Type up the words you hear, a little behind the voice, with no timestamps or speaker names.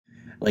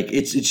Like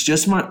it's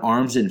just my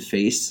arms and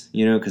face,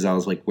 you know, because I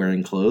was like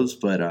wearing clothes.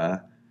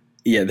 But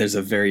yeah, there's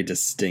a very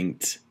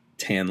distinct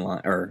tan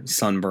line or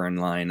sunburn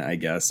line, I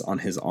guess, on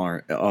his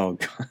arm. Oh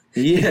god,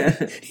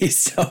 yeah. he's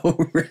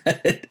so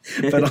red,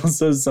 but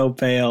also so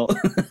pale.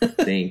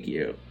 Thank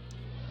you.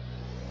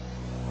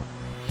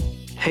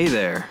 Hey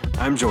there,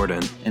 I'm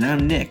Jordan. And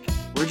I'm Nick.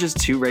 We're just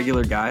two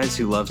regular guys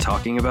who love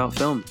talking about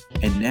film.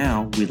 And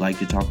now we'd like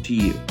to talk to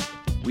you.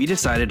 We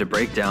decided to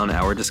break down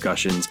our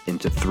discussions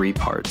into 3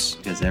 parts.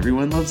 Because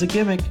everyone loves a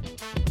gimmick.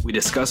 We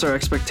discuss our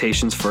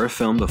expectations for a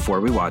film before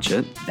we watch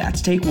it.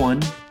 That's take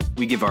 1.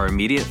 We give our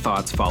immediate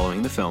thoughts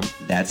following the film.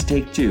 That's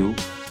take 2.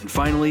 And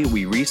finally,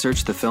 we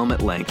research the film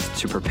at length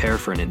to prepare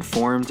for an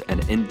informed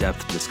and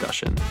in-depth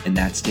discussion. And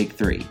that's take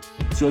 3.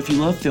 So if you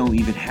love film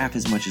even half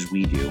as much as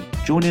we do,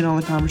 join in on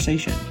the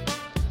conversation.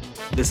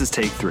 This is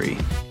Take 3,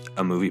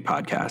 a movie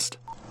podcast.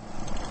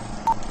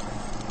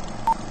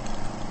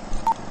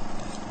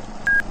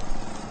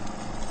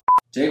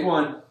 Take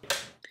 1.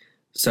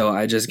 So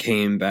I just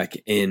came back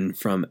in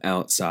from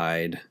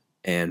outside,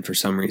 and for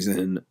some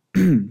reason,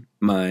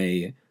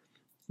 my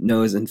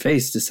nose and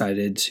face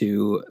decided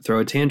to throw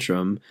a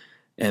tantrum,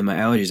 and my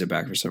allergies are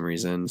back for some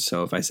reason.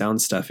 So if I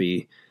sound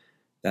stuffy,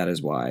 that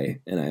is why,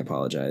 and I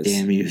apologize.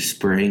 Damn you,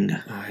 spring.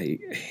 I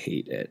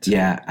hate it.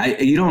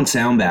 Yeah, you don't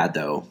sound bad,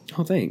 though.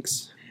 Oh,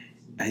 thanks.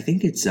 I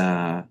think it's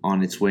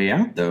on its way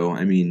out, though.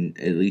 I mean,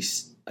 at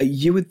least...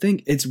 You would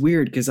think it's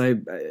weird because I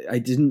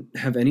didn't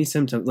have any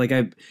symptoms. Like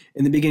in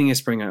the beginning of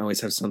spring, I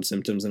always have some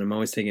symptoms, and I'm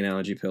always taking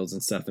allergy pills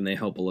and stuff, and they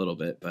help a little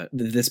bit. But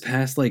this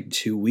past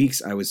 2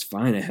 weeks, I was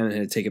fine. I haven't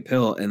had to take a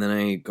pill, and then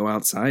I go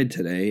outside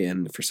today,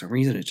 and for some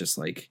reason, it just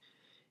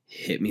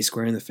hit me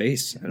square in the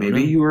face. I don't know.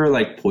 You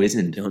were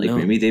poisoned. Don't know.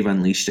 Maybe they've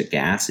unleashed a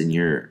gas in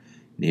your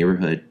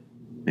neighborhood.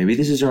 Maybe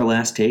this is our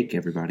last take,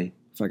 everybody.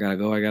 If I gotta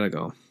go, I gotta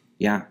go.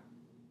 Yeah.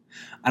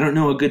 I don't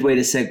know a good way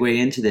to segue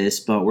into this,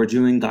 but we're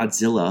doing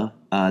Godzilla,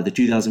 the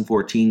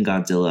 2014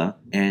 Godzilla,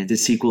 and the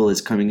sequel is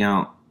coming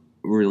out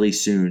really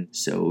soon.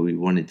 So we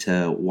wanted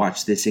to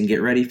watch this and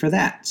get ready for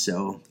that.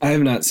 So I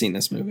have not seen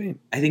this movie.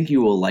 I think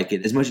you will like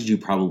it as much as you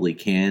probably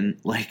can,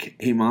 like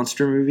a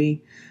monster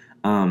movie.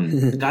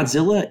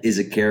 Godzilla is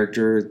a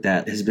character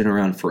that has been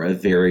around for a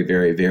very,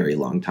 very, very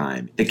long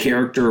time. The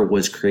character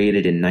was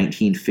created in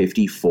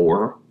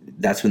 1954.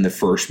 That's when the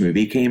first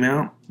movie came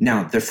out.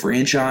 Now, the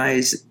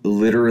franchise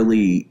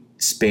literally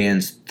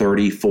spans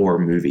 34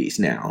 movies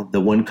now.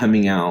 The one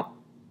coming out,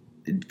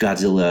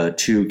 Godzilla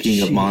 2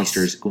 King of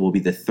Monsters, will be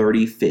the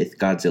 35th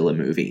Godzilla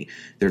movie.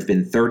 There have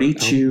been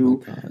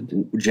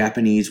 32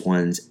 Japanese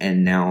ones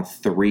and now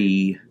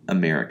 3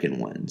 American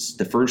ones.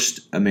 The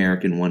first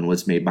American one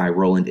was made by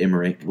Roland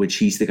Emmerich, which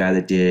he's the guy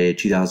that did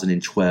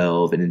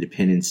 2012 and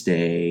Independence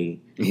Day.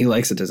 He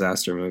likes a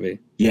disaster movie.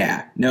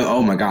 Yeah. No,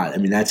 oh my God. I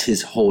mean, that's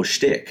his whole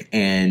shtick.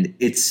 And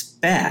it's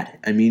bad.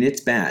 I mean,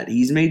 it's bad.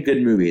 He's made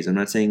good movies. I'm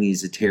not saying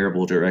he's a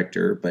terrible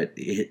director, but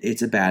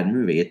it's a bad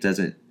movie.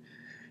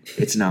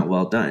 It's not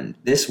well done.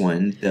 This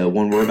one, the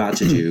one we're about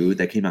to do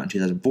that came out in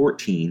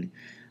 2014,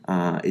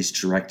 is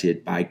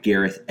directed by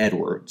Gareth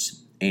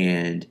Edwards.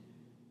 And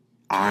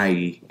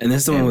this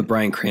is the one with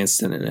Bryan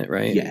Cranston in it,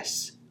 right?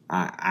 Yes.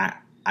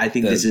 I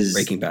think this is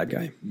Breaking Bad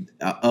guy.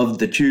 Of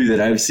the 2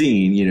 that I've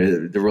seen,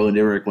 the Roland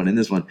Emmerich one and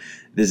this one,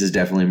 this is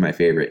definitely my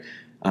favorite.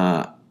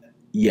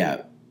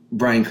 Yeah,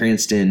 Bryan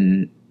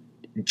Cranston.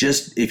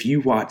 Just if you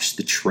watch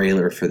the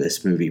trailer for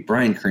this movie,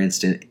 Bryan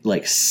Cranston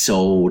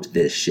sold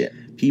this shit.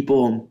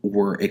 People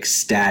were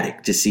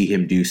ecstatic to see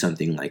him do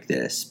something like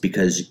this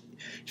because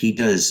he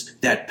does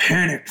that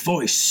panicked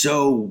voice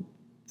so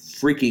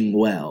freaking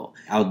well.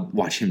 I'll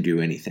watch him do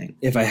anything.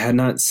 If I had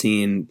not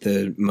seen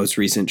the most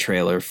recent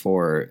trailer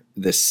for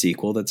this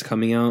sequel that's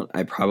coming out,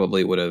 I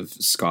probably would have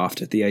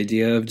scoffed at the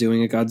idea of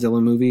doing a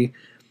Godzilla movie.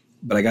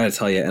 But I got to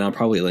tell you, and I'll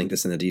probably link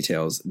this in the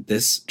details,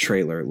 this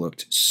trailer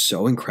looked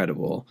so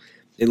incredible.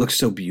 It looked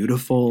so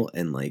beautiful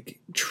and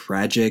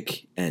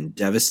tragic and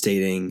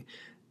devastating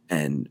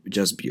and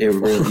just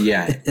beautiful. It really,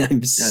 yeah.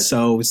 I'm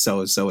so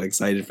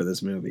excited for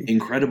this movie.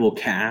 Incredible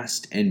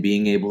cast and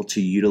being able to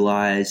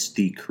utilize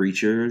the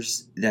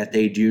creatures that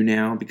they do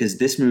now, because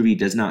this movie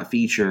does not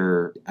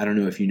feature, I don't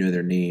know if you know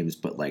their names,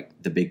 but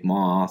the big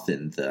moth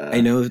and the...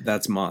 I know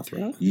that's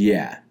Mothra.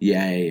 Yeah.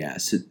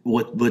 So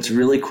what's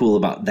really cool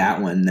about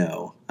that one,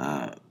 though,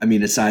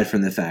 aside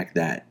from the fact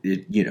that,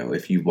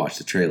 if you watch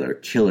the trailer,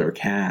 killer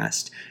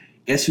cast,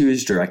 guess who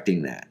is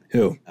directing that?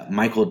 Who?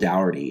 Michael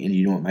Dougherty. And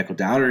you know what Michael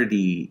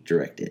Dougherty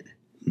directed?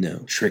 No.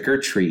 Trick or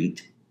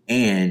Treat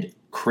and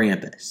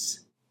Krampus.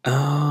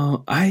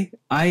 Oh,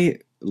 I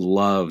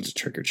loved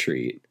Trick or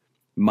Treat.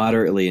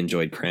 Moderately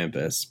enjoyed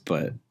Krampus,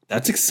 but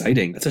that's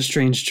exciting. That's a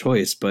strange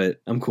choice,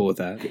 but I'm cool with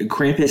that.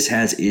 Krampus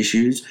has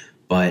issues,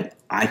 but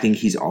I think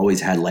he's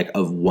always had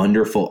a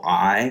wonderful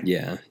eye.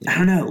 Yeah. I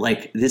don't know,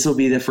 this will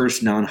be the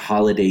first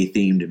non-holiday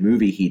themed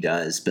movie he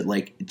does, but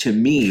to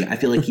me, I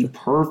feel like he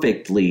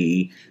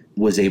perfectly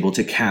was able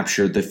to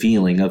capture the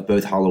feeling of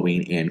both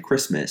Halloween and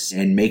Christmas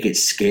and make it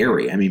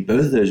scary. I mean,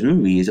 both of those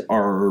movies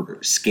are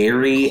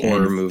scary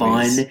horror and movies.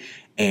 Fun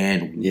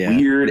and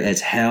weird as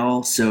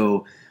hell.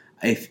 So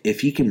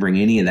if he can bring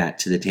any of that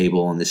to the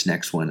table on this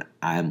next one,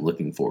 I'm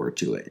looking forward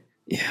to it.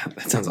 Yeah,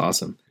 that sounds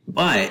awesome.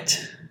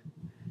 But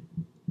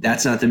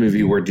that's not the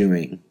movie we're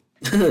doing.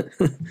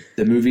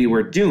 The movie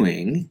we're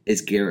doing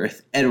is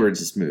Gareth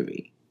Edwards'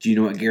 movie. Do you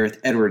know what Gareth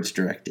Edwards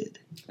directed?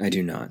 I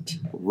do not.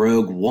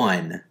 Rogue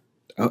One.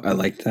 Oh, I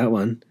liked that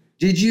one.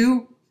 Did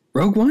you?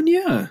 Rogue One,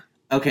 yeah.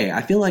 Okay,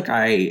 I feel like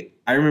I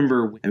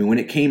remember, I mean, when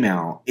it came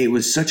out, it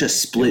was such a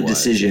split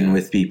decision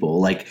with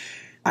people. Like,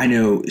 I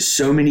know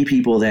so many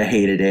people that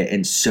hated it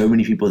and so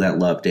many people that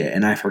loved it,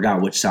 and I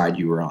forgot which side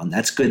you were on.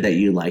 That's good that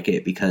you like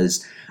it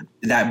because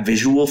that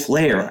visual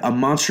flair, a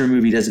monster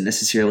movie doesn't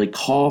necessarily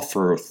call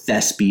for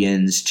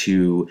thespians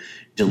to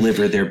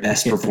deliver their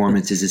best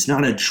performances. It's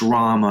not a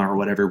drama or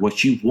whatever.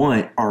 What you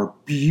want are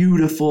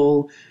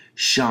beautiful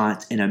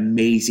shots and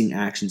amazing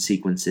action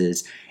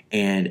sequences,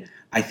 and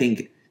I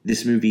think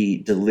this movie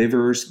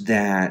delivers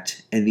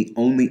that, and the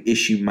only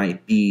issue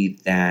might be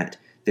that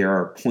there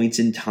are points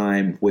in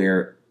time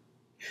where,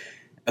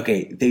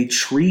 okay,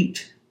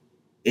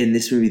 in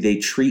this movie, they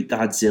treat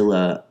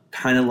Godzilla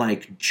kind of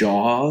like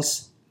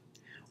Jaws,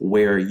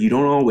 where you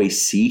don't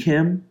always see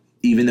him,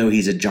 even though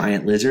he's a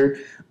giant lizard.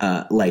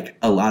 Like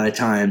a lot of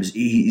times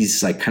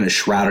he's like kind of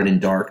shrouded in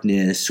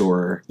darkness,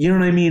 or you know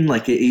what I mean?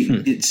 Like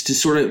it's to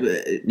sort of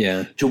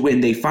to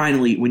when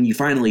you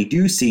finally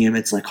do see him,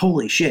 it's like,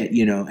 holy shit,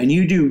 you know, and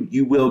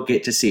you will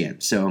get to see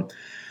him. So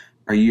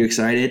are you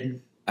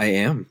excited? I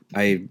am.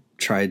 I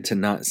tried to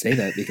not say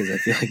that because I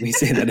feel like we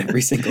say that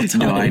every single time.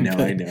 No, I know.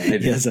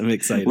 Yes, I'm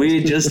excited. We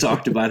had just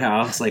talked about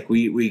how it's like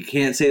we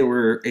can't say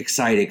we're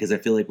excited because I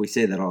feel like we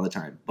say that all the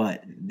time.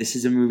 But this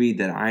is a movie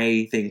that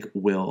I think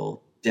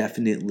will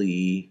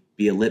definitely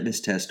be a litmus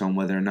test on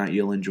whether or not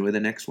you'll enjoy the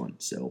next one.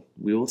 So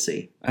we will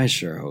see. I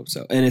sure hope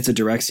so. And it's a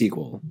direct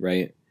sequel,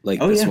 right? Like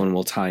one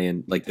will tie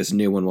in, like this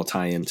new one will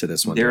tie into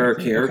this one. There are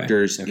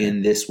characters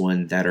in this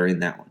one that are in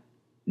that one.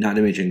 Not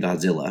to mention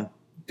Godzilla.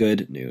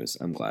 Good news.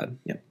 I'm glad.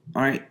 Yep.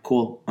 All right,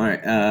 cool. All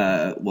right.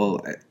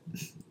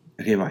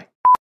 Okay, bye.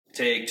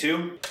 Take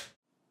 2.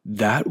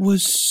 That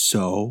was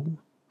so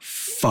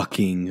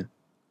fucking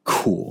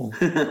cool.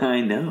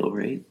 I know,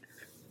 right?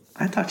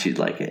 I thought you'd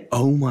like it.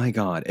 Oh my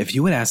God. If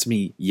you had asked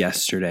me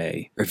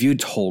yesterday, or if you had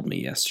told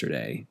me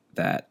yesterday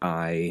that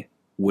I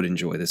would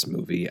enjoy this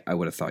movie, I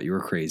would have thought you were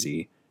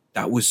crazy.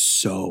 That was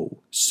so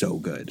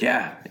good.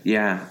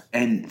 Yeah.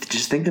 And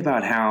just think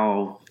about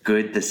how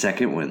good the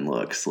second one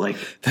looks. Like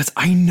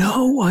I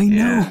know.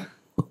 Yeah.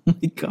 Oh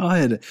my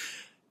God.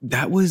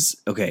 That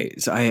was okay.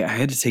 So I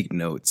had to take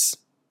notes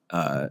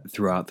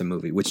throughout the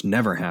movie, which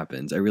never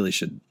happens. I really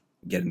should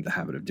get into the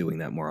habit of doing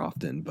that more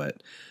often.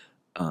 But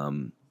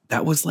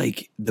that was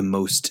like the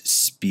most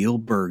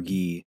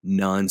Spielbergy,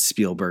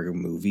 non-Spielberg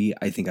movie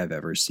I think I've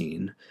ever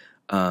seen.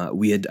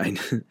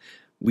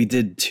 We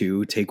did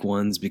 2 take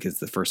ones because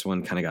the first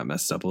one kind of got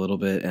messed up a little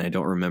bit, and I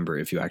don't remember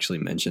if you actually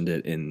mentioned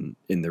it in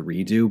the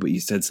redo, but you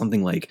said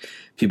something like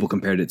people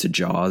compared it to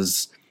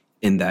Jaws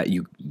in that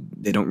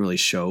they don't really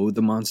show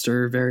the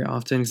monster very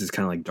often because it's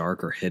kind of like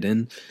dark or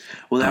hidden.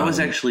 Well, that was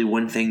actually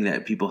one thing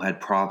that people had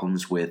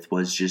problems with,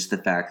 was just the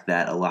fact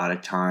that a lot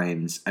of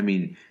times, I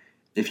mean,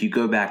 if you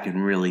go back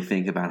and really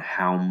think about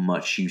how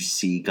much you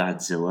see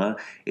Godzilla,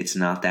 it's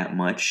not that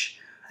much.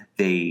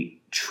 They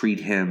treat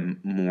him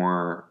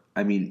more,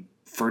 I mean,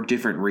 for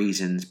different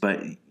reasons,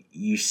 but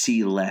you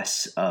see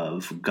less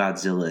of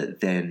Godzilla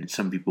than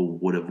some people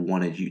would have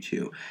wanted you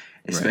to.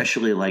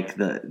 Especially like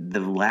the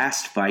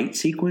last fight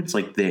sequence,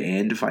 like the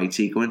end fight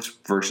sequence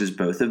versus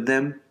both of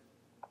them,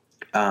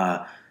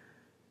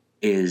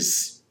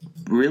 is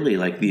really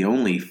like the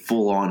only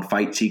full-on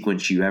fight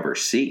sequence you ever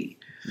see.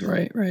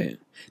 Right.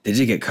 They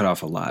did get cut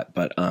off a lot,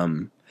 but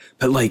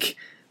like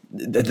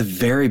at the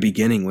very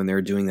beginning when they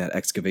were doing that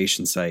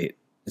excavation site,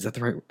 is that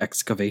the right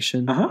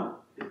excavation?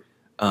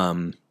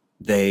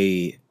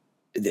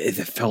 It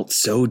felt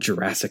so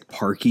Jurassic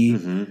Parky.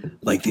 Mm-hmm.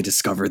 Like they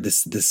discovered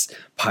this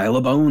pile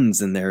of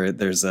bones, and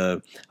there's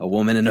a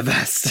woman in a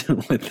vest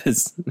with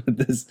this.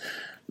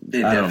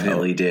 It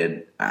definitely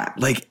did.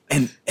 Like,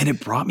 and it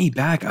brought me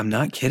back. I'm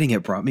not kidding.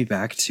 It brought me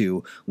back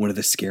to one of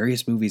the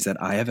scariest movies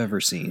that I have ever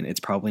seen. It's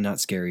probably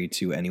not scary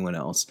to anyone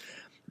else,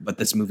 but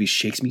this movie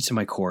shakes me to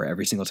my core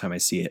every single time I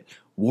see it.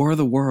 War of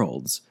the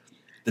Worlds,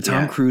 the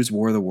Tom Cruise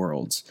War of the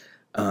Worlds.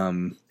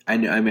 I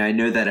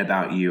know that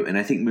about you, and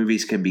I think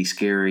movies can be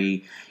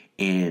scary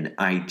in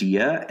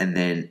idea and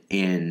then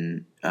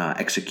in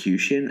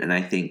execution, and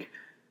I think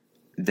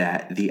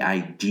that the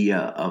idea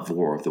of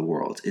War of the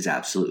Worlds is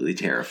absolutely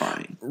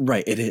terrifying.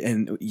 Right.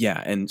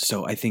 And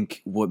so I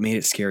think what made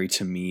it scary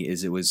to me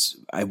is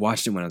I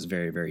watched it when I was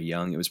very, very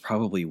young. It was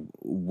probably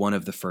one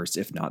of the first,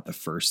 if not the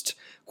first,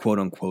 quote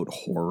unquote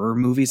horror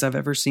movies I've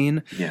ever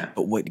seen. Yeah.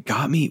 But what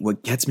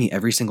gets me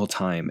every single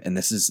time, and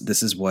this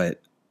is what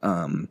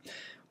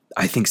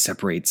I think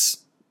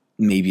separates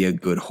maybe a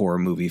good horror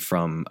movie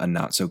from a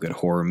not so good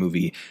horror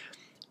movie.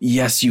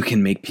 Yes, you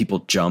can make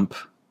people jump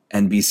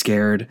and be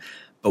scared,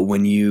 but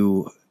when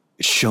you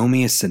show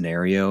me a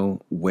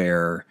scenario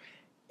where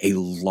a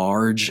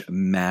large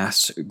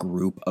mass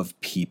group of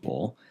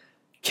people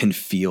can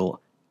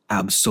feel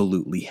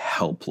absolutely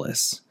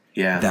helpless.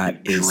 Yeah, That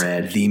like is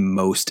dread. the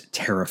most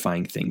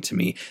terrifying thing to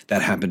me.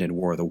 That happened in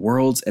War of the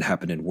Worlds. It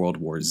happened in World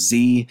War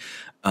Z.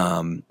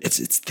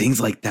 It's things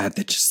like that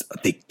just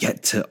they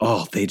get to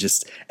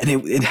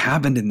it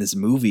happened in this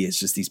movie. It's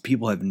just these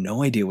people have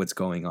no idea what's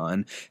going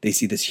on. They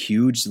see this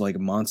huge like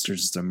monster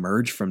just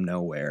emerge from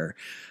nowhere.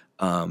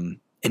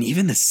 And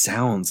even the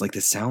sounds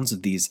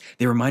of these,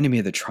 they reminded me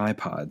of the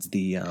tripods.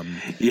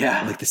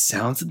 Yeah. Like the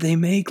sounds that they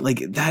make, like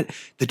that,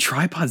 the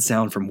tripod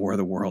sound from War of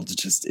the Worlds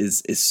just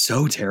is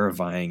so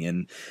terrifying.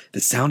 And the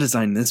sound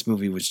design in this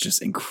movie was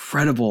just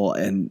incredible.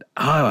 And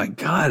oh my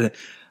God,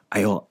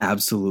 I'll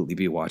absolutely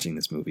be watching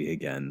this movie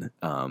again.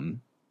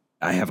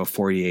 I have a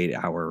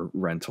 48-hour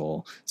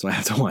rental, so I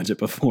have to watch it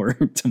before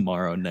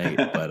tomorrow night.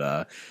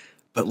 But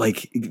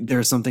like, there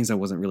are some things I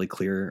wasn't really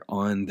clear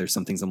on. There's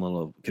some things I'm a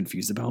little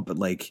confused about, but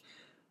like,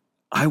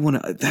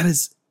 that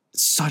is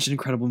such an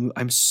incredible movie.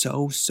 I'm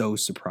so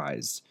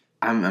surprised.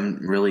 I'm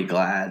really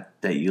glad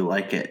that you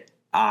like it.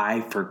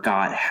 I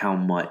forgot how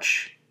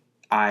much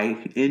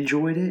I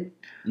enjoyed it.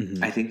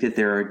 Mm-hmm. I think that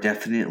there are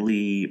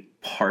definitely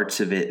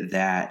parts of it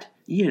that,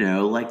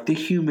 like the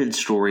human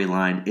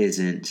storyline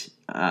isn't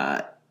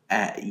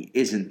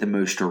the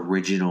most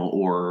original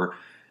or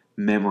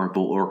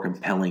memorable or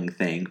compelling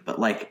thing, but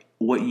like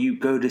what you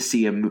go to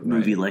see a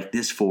movie like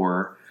this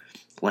for,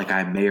 like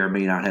I may or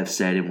may not have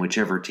said in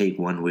whichever take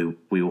one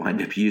we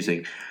wind up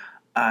using,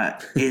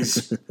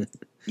 is,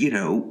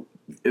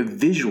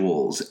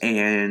 visuals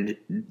and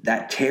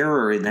that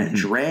terror and that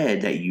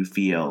dread that you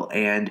feel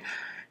and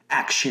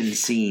action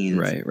scenes.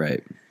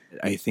 Right.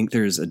 I think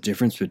there's a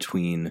difference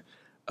between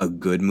a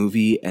good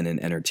movie and an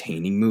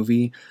entertaining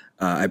movie.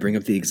 I bring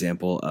up the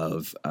example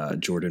of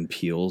Jordan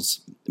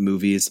Peele's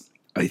movies.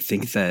 I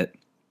think that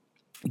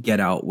Get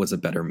Out was a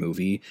better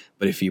movie,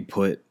 but if you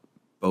put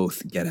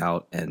both Get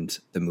Out and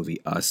the movie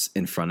Us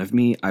in front of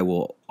me, I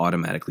will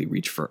automatically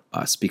reach for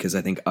Us because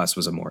I think Us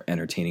was a more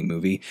entertaining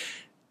movie.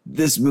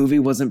 This movie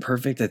wasn't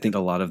perfect. I think a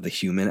lot of the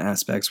human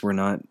aspects were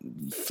not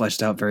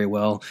fleshed out very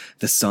well.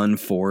 The son,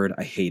 Ford,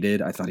 I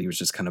hated. I thought he was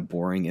just kind of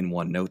boring in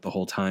one note the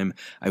whole time.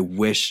 I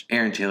wish...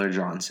 Aaron Taylor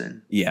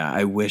Johnson. Yeah,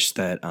 I wish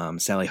that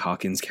Sally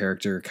Hawkins'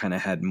 character kind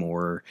of had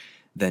more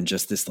than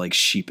just this like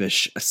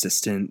sheepish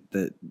assistant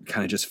that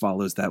kind of just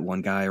follows that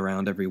one guy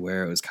around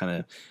everywhere. It was kind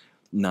of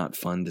not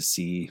fun to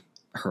see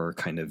her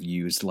kind of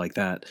used like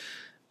that.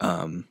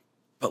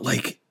 But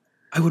like,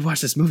 I would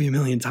watch this movie a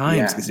million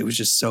times because it was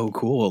just so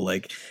cool.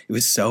 Like, it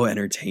was so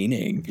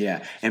entertaining.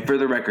 Yeah. And for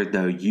the record,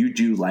 though, you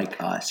do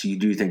like Us. You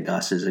do think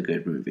Us is a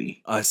good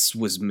movie. Us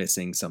was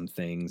missing some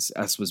things.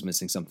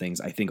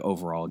 I think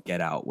overall Get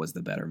Out was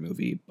the better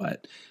movie,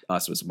 but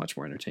Us was much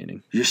more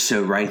entertaining. You're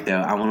so right, though.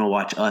 I want to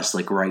watch Us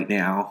like right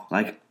now.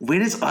 Like,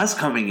 when is Us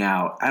coming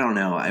out? I don't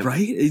know.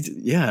 Right?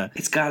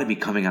 It's got to be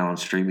coming out on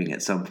streaming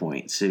at some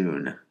point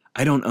soon.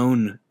 I don't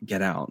own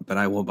Get Out, but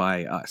I will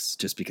buy Us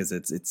just because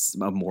it's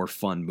a more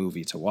fun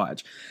movie to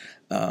watch.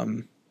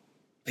 But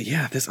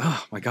yeah,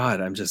 oh my God,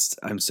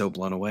 I'm so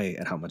blown away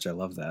at how much I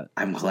love that.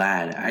 I'm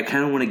glad. I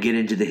kind of want to get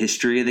into the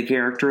history of the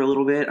character a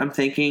little bit, I'm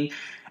thinking.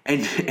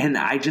 And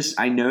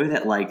I know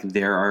that like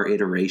there are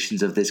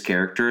iterations of this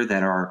character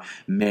that are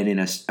men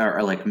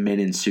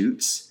in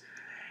suits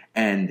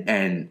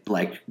and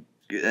like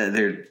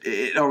they're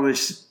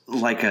almost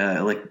like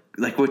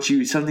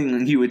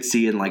something you would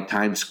see in like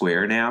Times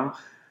Square now.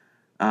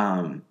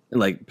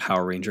 Like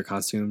Power Ranger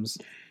costumes.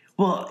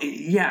 Well,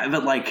 yeah,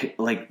 but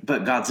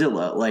but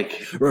Godzilla,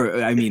 like,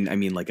 or I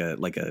mean like a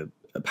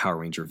Power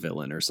Ranger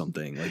villain or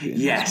something, like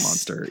yes,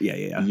 monster.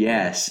 Yeah.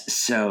 Yes.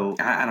 So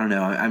I don't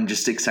know. I'm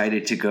just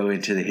excited to go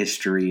into the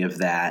history of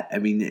that. I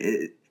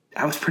mean,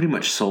 I was pretty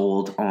much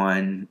sold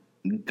on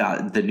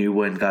the new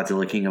one,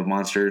 Godzilla King of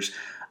Monsters,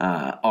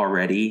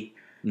 already.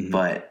 Mm-hmm.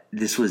 But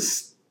this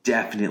was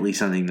definitely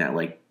something that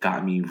like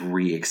got me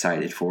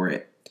re-excited for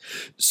it.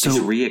 So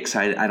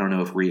re-excited. I don't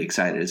know if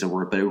re-excited is a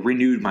word, but it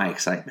renewed my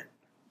excitement.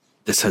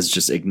 This has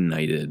just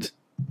ignited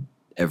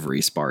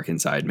every spark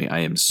inside me. I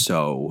am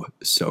so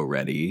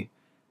ready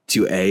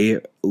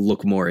to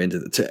look more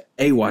into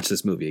watch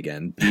this movie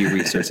again, B,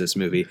 research this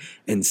movie,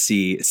 and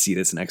see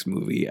this next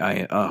movie.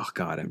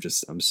 I'm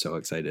so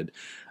excited.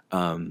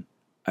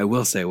 I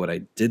will say what I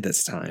did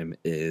this time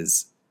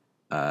is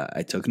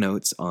I took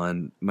notes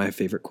on my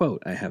favorite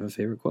quote. I have a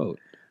favorite quote.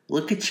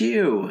 Look at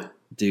you.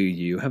 Do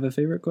you have a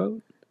favorite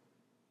quote?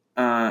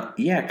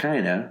 Yeah,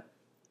 kind of.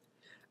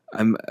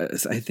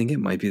 I think it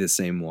might be the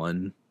same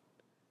one.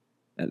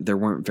 There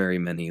weren't very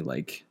many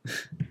like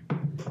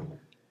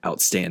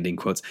outstanding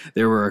quotes.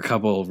 There were a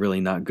couple really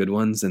not good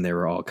ones, and they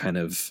were all kind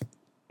of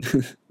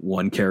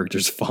one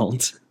character's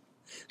fault.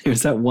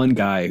 There's that one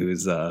guy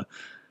who's I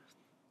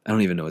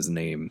don't even know his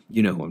name.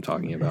 You know who I'm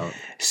talking about.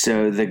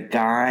 So the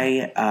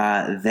guy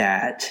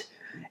that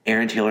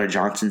Aaron Taylor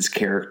Johnson's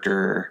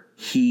character,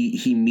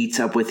 he meets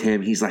up with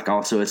him. He's like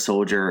also a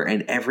soldier,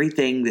 and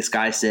everything this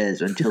guy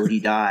says until he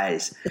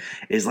dies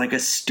is like a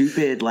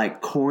stupid,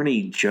 like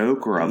corny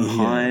joke or a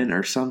pun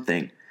or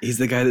something. He's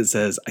the guy that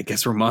says, "I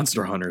guess we're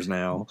monster hunters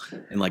now,"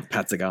 and like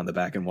pats the guy on the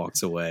back and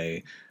walks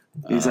away.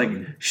 He's like,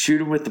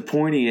 shoot him with the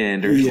pointy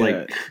end, or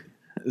like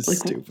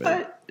stupid.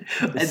 What?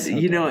 And So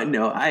you know,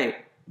 no,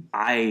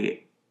 I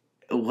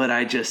what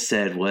I just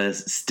said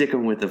was stick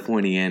him with the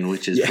pointy end,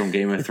 which is from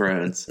Game of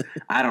Thrones.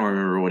 I don't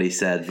remember what he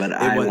said, but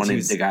I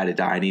wanted the guy to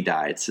die, and he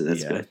died, so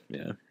that's good.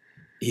 Yeah.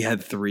 He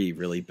had 3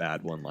 really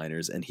bad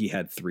one-liners, and he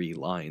had 3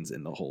 lines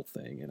in the whole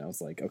thing. And I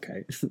was like,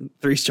 okay,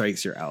 3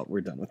 strikes, you're out.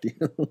 We're done with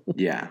you.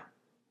 Yeah.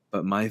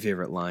 But my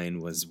favorite line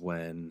was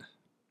when,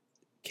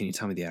 can you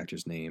tell me the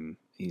actor's name?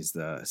 He's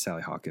the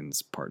Sally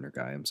Hawkins partner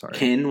guy. I'm sorry.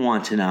 Ken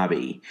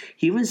Watanabe.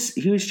 He was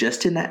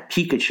just in that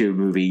Pikachu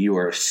movie you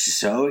were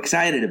so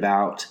excited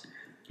about.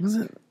 Was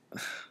it?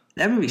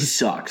 That movie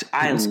sucked.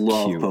 I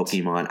love cute.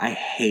 Pokemon. I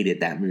hated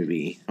that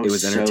movie. I It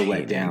was so entertaining.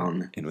 let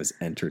down. It was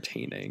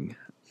entertaining.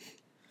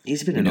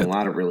 He's been in a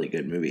lot of really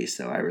good movies,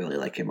 so I really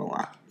like him a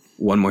lot.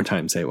 One more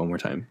time. Say it one more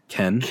time.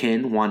 Ken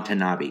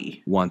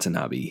Watanabe.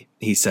 Watanabe.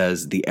 He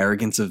says the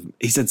arrogance of,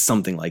 he said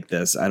something like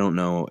this. I don't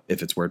know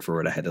if it's word for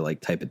word. I had to like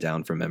type it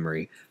down from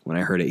memory when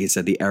I heard it. He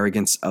said the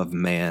arrogance of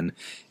man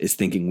is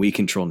thinking we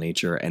control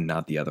nature and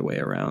not the other way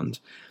around.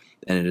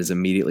 And it is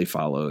immediately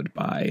followed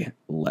by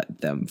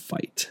let them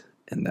fight.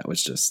 And that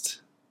was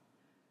just,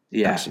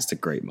 that's just a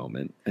great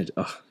moment.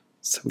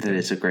 So that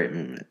is a great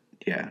moment.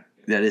 Yeah.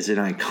 That is an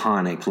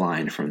iconic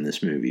line from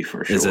this movie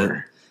for sure. Is it?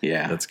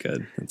 Yeah. That's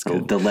good. That's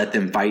good. The let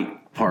them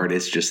fight part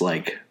is just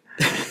like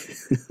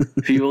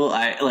people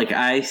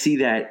I see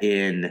that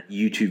in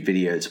YouTube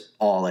videos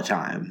all the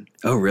time.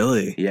 Oh,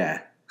 really?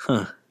 Yeah.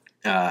 Huh.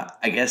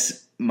 I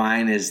guess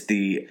mine is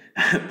the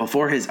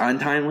before his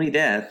untimely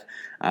death,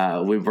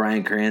 when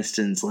Bryan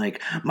Cranston's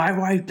like, my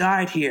wife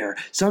died here.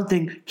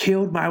 Something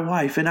killed my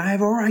wife, and I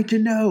have a right to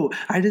know.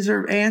 I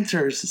deserve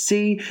answers.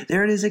 See,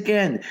 there it is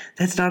again.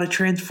 That's not a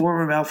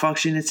transformer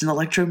malfunction. It's an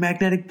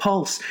electromagnetic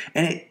pulse,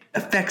 and it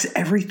affects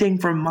everything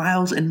for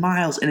miles and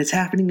miles, and it's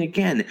happening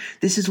again.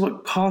 This is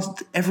what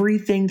caused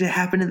everything to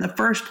happen in the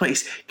first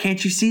place.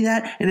 Can't you see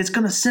that? And it's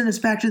going to send us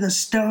back to the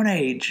Stone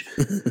Age.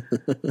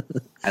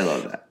 I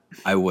love that.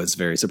 I was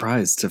very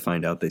surprised to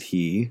find out that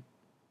he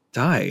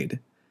died.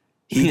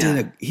 He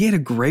had a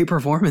great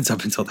performance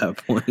up until that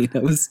point. I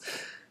was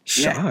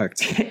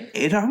shocked. Yeah,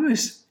 it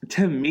almost,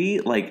 to me,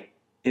 like,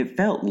 it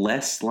felt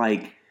less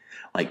like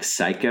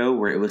Psycho,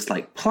 where it was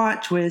like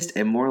plot twist,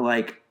 and more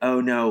like,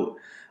 oh no,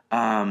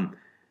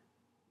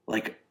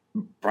 like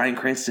Bryan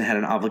Cranston had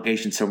an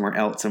obligation somewhere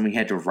else, and we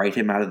had to write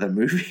him out of the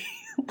movie.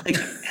 Like,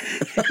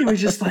 it was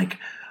just like,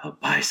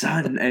 my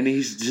son, and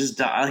he's just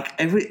like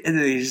and then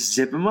they just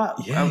zip him up.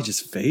 Yeah, he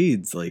just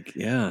fades. Like,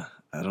 yeah,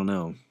 I don't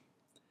know.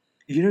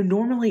 You know,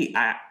 normally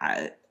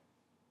I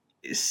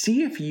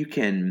see if you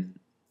can.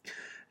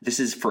 This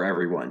is for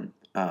everyone.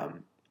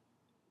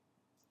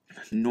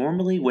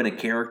 Normally, when a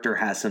character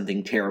has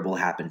something terrible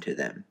happen to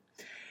them,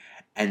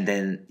 and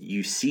then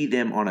you see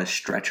them on a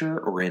stretcher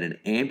or in an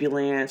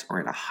ambulance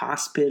or in a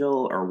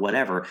hospital or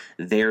whatever,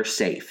 they're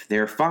safe.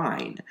 They're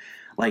fine.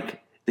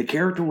 Like, the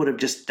character would have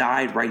just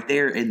died right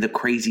there in the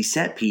crazy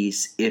set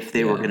piece if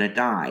they were going to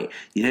die.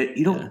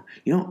 You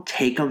don't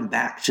take them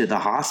back to the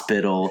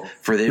hospital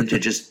for them to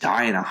just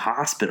die in a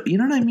hospital. You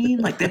know what I mean?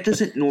 Like, that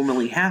doesn't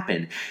normally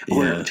happen.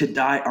 Or to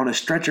die on a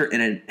stretcher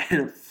in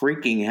a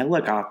freaking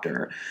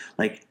helicopter.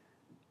 Like,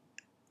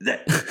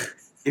 that.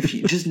 If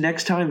you just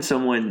next time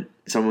someone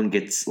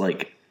gets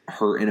like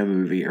hurt in a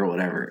movie or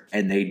whatever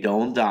and they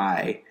don't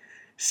die,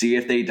 see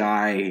if they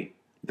die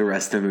the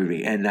rest of the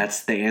movie, and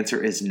that's the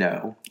answer is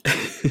no.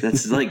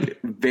 That's like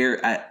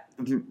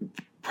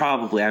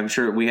probably. I'm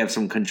sure we have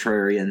some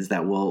contrarians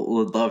that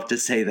would love to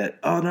say that.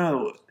 Oh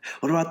no,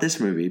 what about this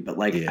movie? But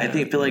like, I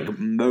feel like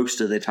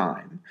most of the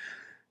time.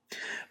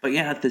 But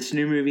yeah, this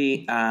new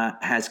movie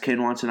has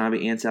Ken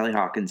Watanabe and Sally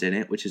Hawkins in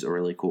it, which is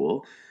really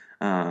cool.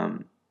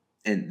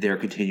 And they're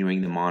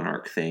continuing the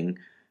Monarch thing.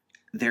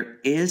 There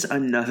is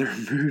another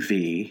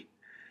movie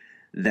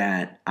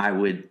that I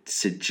would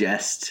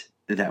suggest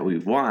that we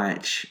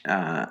watch,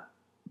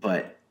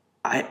 but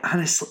I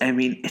honestly, I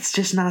mean, it's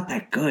just not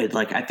that good.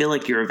 Like, I feel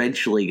like you're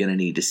eventually going to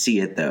need to see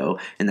it, though,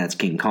 and that's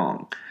King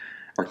Kong.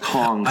 Or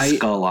Kong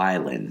Skull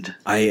Island.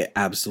 I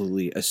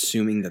absolutely,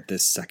 assuming that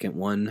this second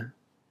one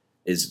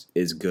is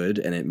good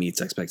and it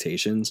meets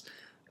expectations,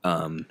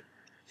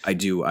 I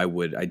did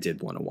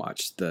want to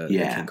watch the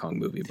King Kong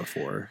movie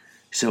before.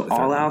 So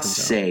all I'll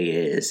say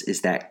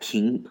is that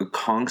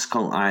Kong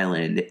Skull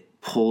Island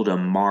pulled a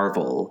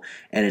Marvel,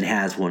 and it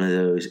has one of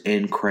those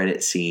end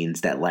credit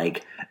scenes that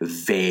like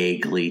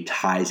vaguely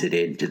ties it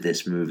into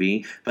this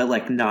movie, but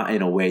like not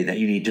in a way that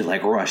you need to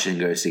like rush and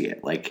go see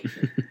it. Like,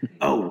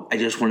 oh, I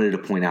just wanted to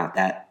point out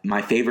that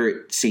my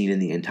favorite scene in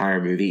the entire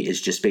movie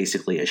is just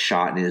basically a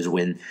shot, and it is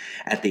when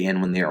at the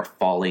end when they are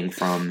falling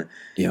from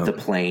the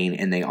plane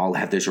and they all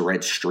have those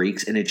red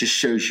streaks, and it just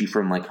shows you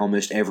from like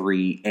almost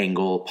every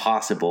angle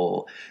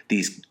possible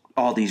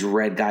all these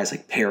red guys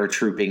like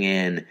paratrooping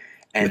in.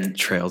 And with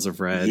trails of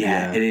red.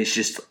 Yeah, it is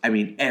just, I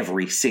mean,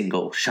 every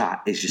single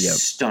shot is just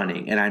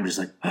stunning. And I'm just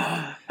like,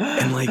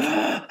 and like,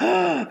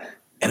 and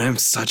I'm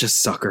such a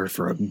sucker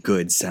for a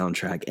good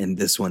soundtrack. And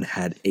this one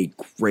had a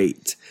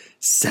great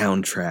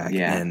soundtrack.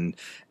 Yeah. And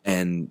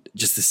And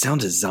just the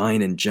sound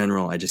design in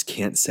general, I just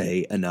can't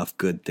say enough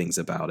good things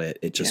about it.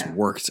 It just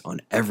worked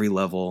on every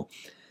level.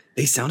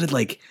 They sounded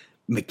like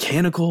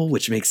mechanical,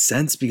 which makes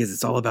sense because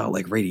it's all about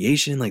like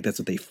radiation, like that's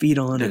what they feed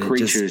on. The and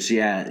creatures,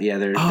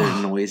 their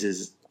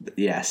noises.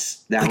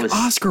 Yes, that like was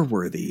Oscar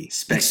worthy,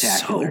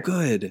 spectacular, so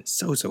good,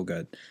 so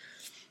good.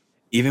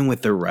 Even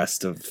with the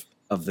rest of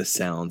the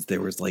sounds,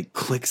 there was like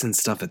clicks and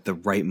stuff at the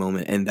right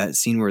moment, and that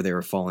scene where they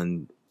were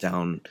falling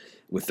down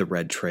with the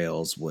red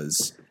trails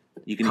was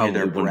you can probably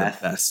hear their one breath.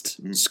 of the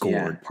best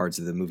scored parts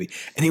of the movie.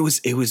 And it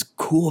was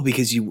cool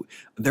because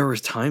there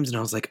was times and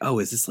I was like, oh,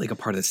 is this like a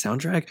part of the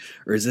soundtrack,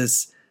 or is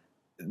this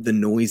the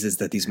noises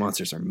that these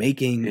monsters are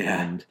making?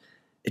 And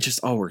it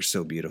just all works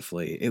so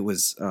beautifully. It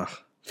was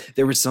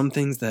there were some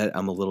things that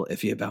I'm a little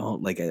iffy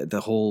about, like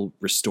the whole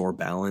restore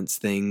balance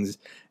things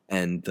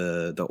and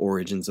the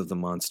origins of the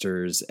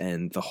monsters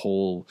and the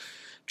whole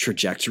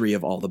trajectory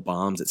of all the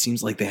bombs. It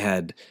seems like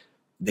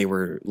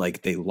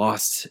they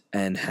lost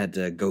and had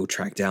to go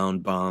track down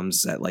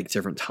bombs at like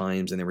different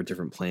times, and there were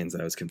different plans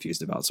that I was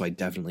confused about. So I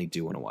definitely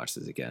do want to watch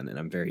this again, and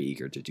I'm very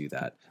eager to do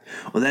that.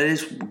 Well, that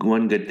is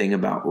one good thing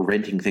about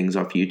renting things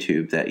off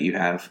YouTube, that you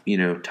have,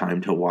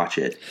 time to watch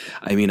it.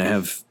 I mean, I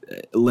have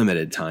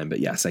limited time, but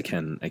yes, I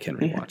can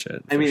rewatch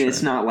it. I mean,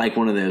 it's not like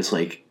one of those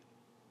like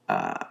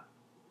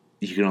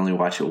you can only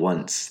watch it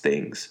once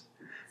things.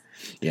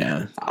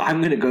 Yeah. I'm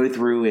going to go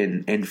through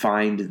and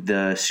find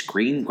the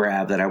screen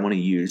grab that I want to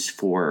use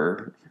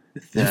for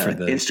the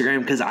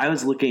Instagram, because I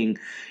was looking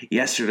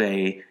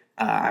yesterday.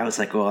 I was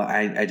like, well,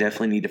 I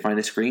definitely need to find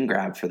a screen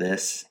grab for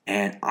this.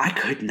 And I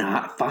could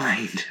not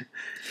find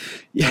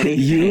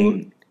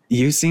anything.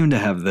 You seem to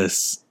have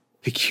this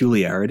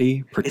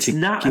particularity.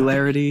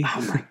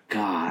 Oh, my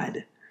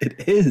God.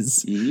 It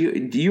is.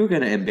 You're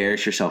going to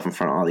embarrass yourself in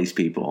front of all these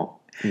people.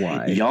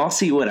 Why? Y'all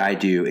see what I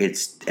do.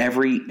 It's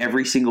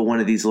every single one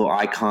of these little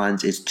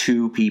icons is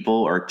two people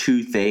or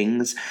two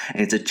things,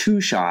 and it's a two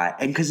shot,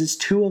 and because it's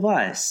two of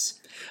us.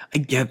 I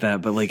get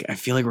that, but like I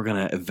feel like we're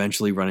gonna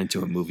eventually run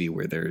into a movie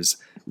where there's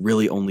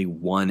really only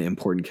one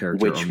important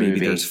character, or maybe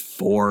there's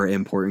four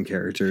important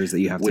characters that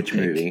you have to pick. Which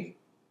movie?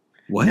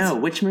 What? No,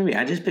 which movie?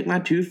 I just picked my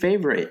two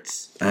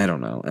favorites. I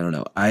don't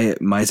know.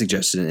 My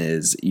suggestion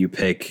is you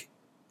pick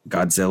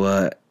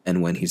Godzilla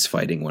and when he's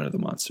fighting one of the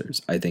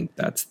monsters. I think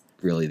that's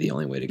really the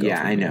only way to go. Yeah,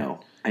 I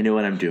know. I know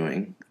what I'm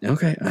doing.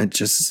 Okay,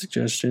 just a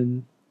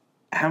suggestion.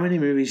 How many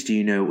movies do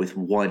you know with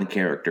one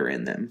character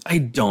in them? I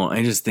don't.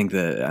 I just think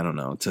that, I don't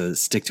know, to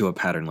stick to a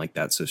pattern like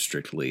that so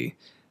strictly,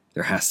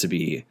 there has to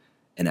be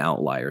an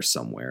outlier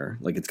somewhere.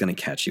 Like, it's going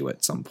to catch you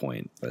at some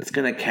point. But it's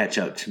going to catch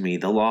up to me.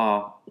 The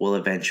law will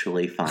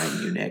eventually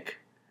find you, Nick.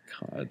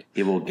 God.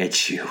 It will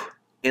get you.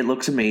 It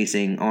looks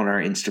amazing on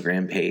our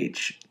Instagram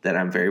page that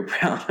I'm very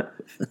proud of.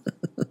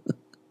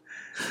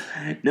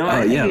 No,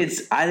 I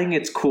think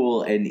it's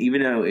cool, and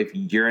even though if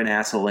you're an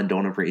asshole and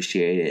don't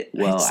appreciate it,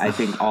 well, I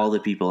think all the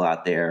people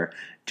out there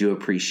do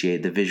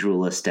appreciate the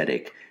visual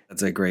aesthetic.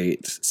 That's a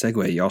great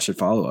segue. Y'all should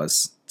follow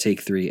us,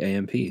 Take 3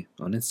 AMP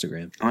on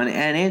Instagram. On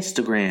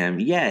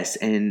Instagram, yes,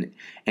 and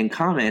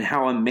comment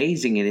how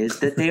amazing it is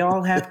that they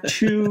all have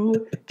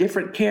two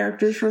different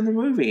characters from the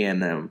movie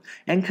in them,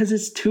 and because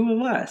it's two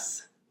of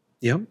us.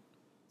 Yep.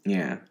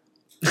 Yeah.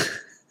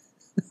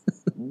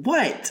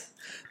 What?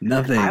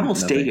 Nothing. I will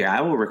stay here.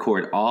 I will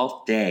record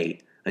all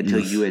day until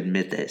you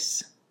admit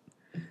this.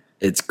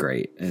 It's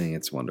great. I think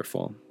it's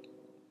wonderful.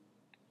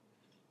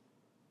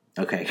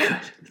 Okay,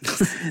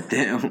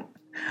 good.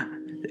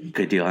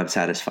 Good deal. I'm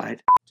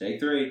satisfied. Take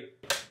 3.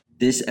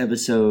 This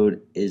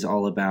episode is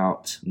all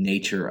about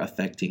nature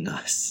affecting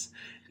us.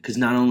 Because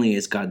not only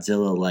is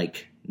Godzilla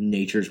like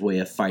nature's way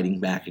of fighting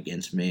back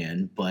against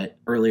man, but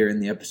earlier in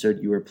the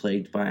episode you were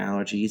plagued by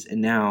allergies,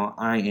 and now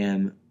I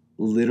am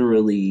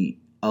literally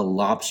a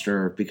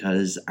lobster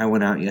because I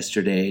went out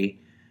yesterday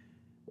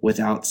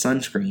without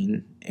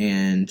sunscreen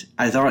and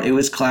I thought it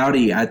was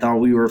cloudy. I thought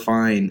we were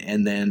fine.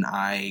 And then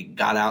I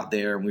got out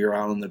there and we were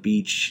out on the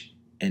beach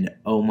and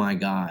oh my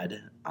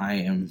God, I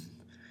am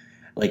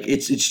like,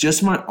 it's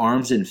just my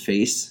arms and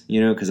face,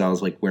 cause I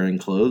was like wearing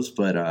clothes,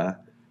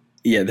 but,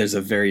 yeah, there's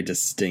a very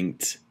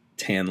distinct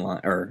tan line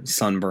or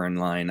sunburn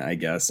line, I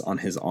guess, on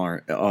his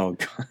arm. Oh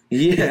God.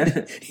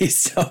 Yeah. He's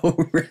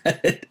so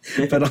red,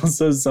 but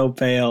also so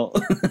pale.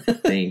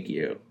 Thank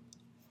you.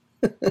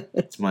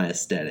 It's my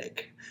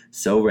aesthetic.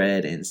 So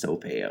red and so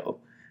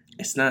pale.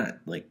 It's not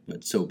like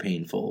so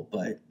painful,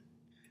 but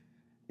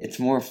it's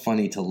more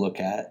funny to look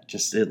at.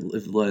 Just it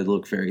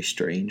look very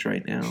strange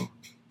right now.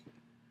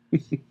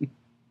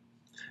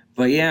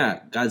 But yeah,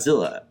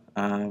 Godzilla.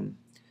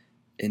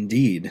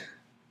 Indeed.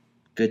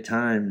 Good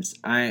times.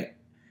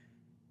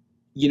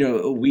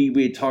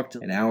 We had talked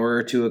an hour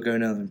or two ago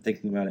now that I'm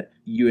thinking about it.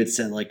 You had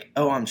said like,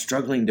 oh, I'm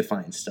struggling to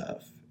find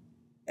stuff.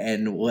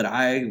 And what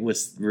I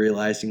was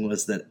realizing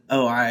was that,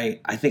 oh, I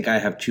think I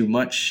have too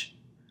much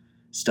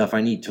stuff.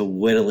 I need to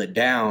whittle it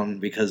down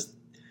because,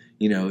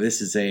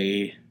 this is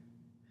a,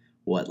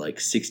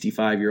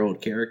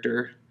 65-year-old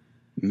character.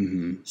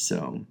 Mm-hmm.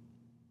 So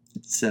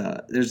it's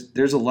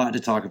there's a lot to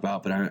talk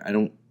about, but I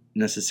don't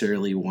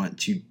necessarily want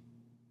to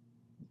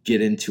get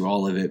into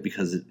all of it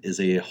because it is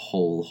a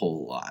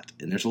whole lot.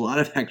 And there's a lot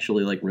of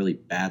actually like really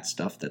bad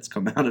stuff that's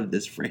come out of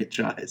this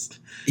franchise.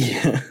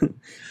 Yeah.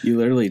 You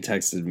literally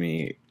texted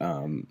me.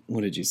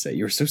 What did you say?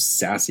 You were so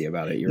sassy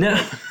about it. You're No.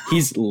 like,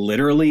 he's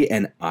literally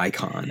an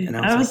icon. And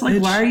I was like,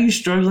 "Bitch." why are you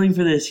struggling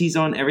for this? He's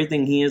on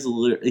everything. He has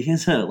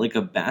like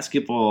a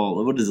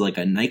basketball, what is it, like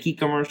a Nike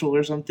commercial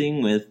or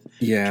something with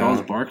Yeah.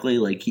 Charles Barkley.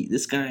 Like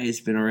this guy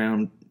has been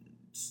around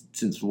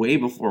since way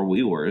before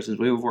we were, since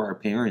way before our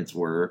parents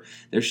were.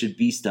 There should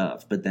be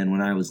stuff. But then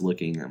when I was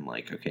looking, I'm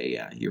like, okay,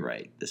 yeah, you're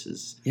right. This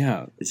is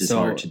So-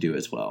 hard to do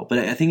as well. But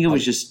I think it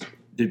was just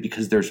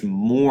because there's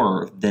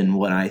more than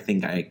what I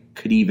think I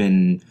could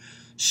even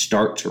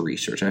start to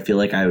research. I feel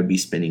like I would be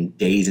spending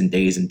days and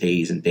days and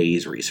days and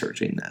days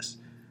researching this.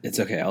 It's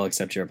okay. I'll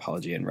accept your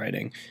apology in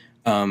writing.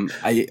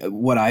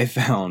 What I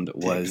found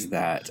was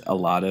that a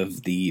lot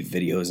of the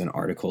videos and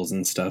articles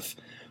and stuff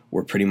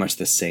were pretty much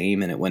the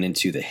same, and it went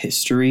into the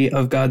history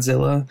of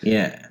Godzilla.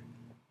 Yeah.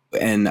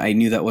 And I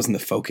knew that wasn't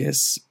the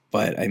focus,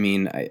 but I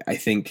mean, I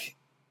think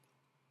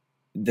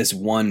this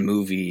one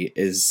movie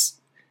is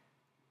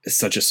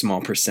such a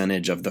small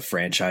percentage of the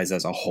franchise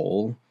as a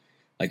whole,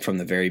 like from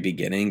the very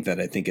beginning, that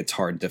I think it's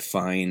hard to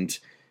find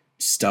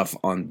stuff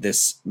on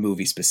this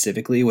movie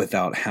specifically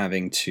without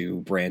having to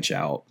branch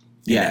out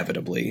Yeah.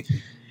 inevitably.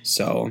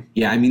 So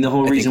Yeah, I mean, the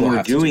whole I think reason we'll we're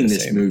have to do doing the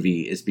this same.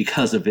 movie is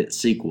because of its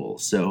sequel.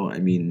 So, I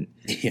mean,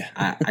 yeah,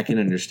 I can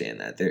understand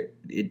that.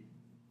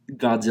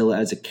 Godzilla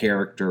as a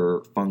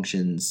character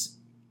functions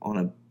on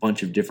a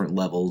bunch of different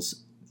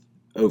levels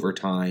over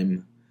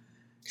time.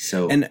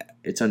 So, and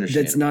it's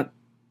understandable.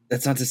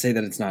 that's not to say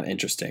that it's not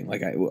interesting.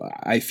 Like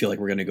I feel like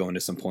we're going to go into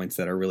some points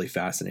that are really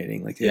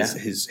fascinating. Like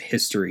his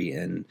history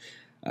and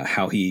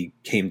how he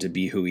came to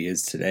be who he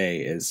is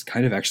today is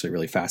kind of actually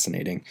really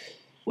fascinating.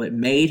 What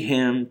made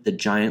him the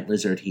giant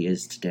lizard he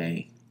is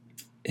today.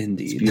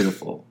 Indeed. It's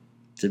beautiful.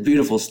 It's a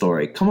beautiful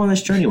story. Come on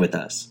this journey with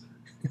us.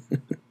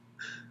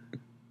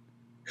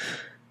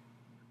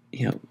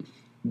 Yeah.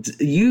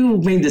 You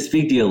made this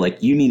big deal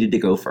like you needed to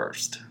go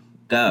first.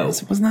 Go.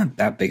 It was not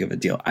that big of a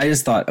deal. I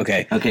just thought,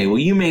 okay, Okay, well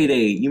you made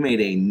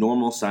a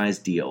normal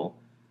sized deal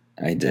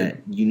I did. that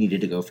you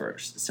needed to go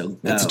first. So go.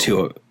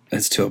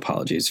 That's two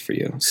apologies for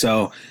you.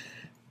 So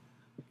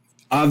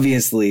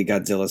obviously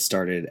Godzilla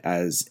started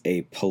as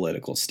a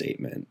political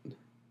statement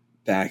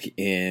back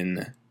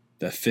in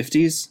the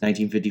 50s.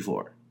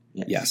 1954.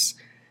 Yes.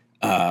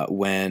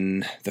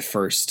 When the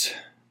first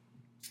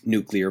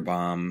nuclear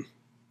bomb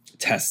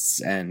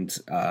tests and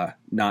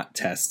not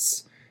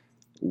tests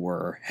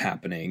were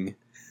happening.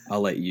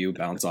 I'll let you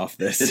bounce off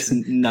this. It's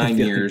 9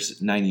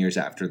 years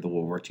after the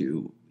World War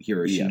II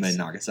Hiroshima Yes. and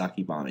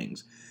Nagasaki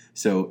bombings.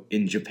 So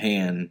in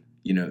Japan,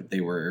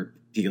 they were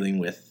dealing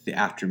with the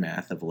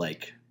aftermath of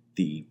like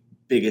the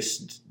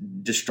biggest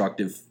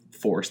destructive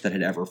force that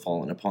had ever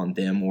fallen upon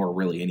them or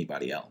really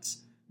anybody else.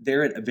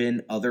 There had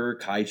been other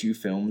kaiju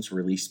films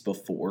released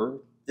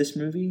before this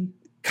movie.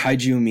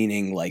 Kaiju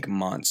meaning like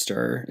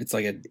monster. It's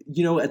like a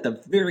At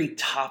the very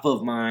top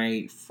of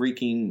my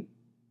freaking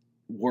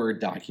Word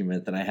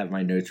document that I have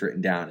my notes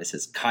written down, it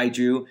says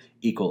kaiju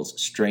equals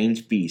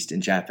strange beast in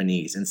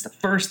Japanese. And it's the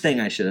first thing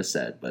I should have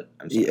said, but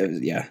I'm sorry.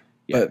 yeah.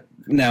 But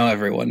now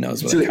everyone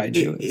knows what So a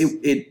kaiju is.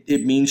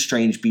 it means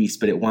strange beast,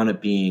 but it wound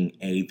up being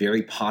a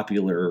very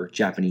popular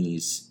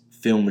Japanese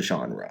film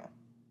genre.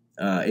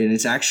 And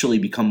it's actually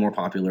become more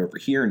popular over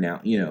here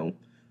now,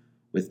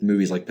 with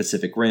movies like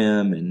Pacific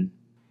Rim and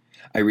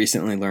I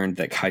recently learned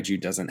that kaiju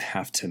doesn't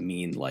have to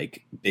mean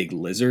like big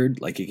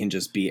lizard. Like it can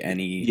just be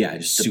any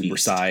just a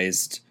beast.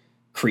 supersized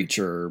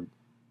creature,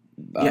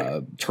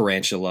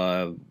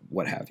 tarantula,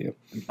 what have you.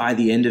 By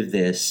the end of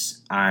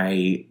this,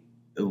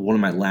 one of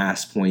my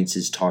last points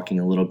is talking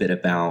a little bit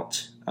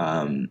about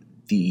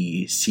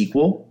the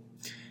sequel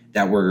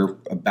that we're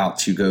about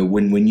to go.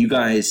 When you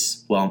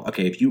guys,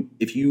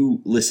 if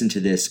you listen to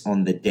this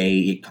on the day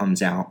it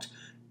comes out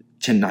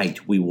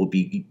tonight, we will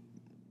be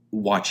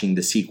watching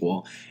the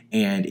sequel,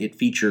 and it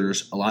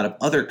features a lot of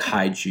other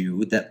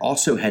kaiju that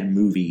also had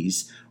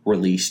movies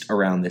released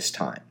around this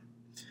time.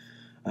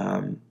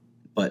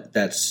 But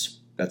that's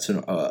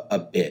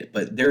a bit.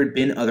 But there had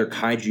been other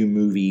kaiju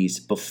movies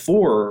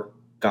before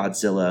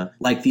Godzilla,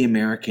 like the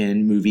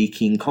American movie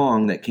King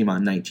Kong that came out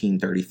in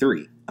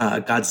 1933.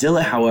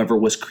 Godzilla, however,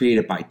 was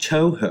created by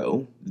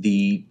Toho,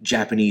 the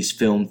Japanese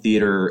film,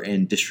 theater,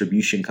 and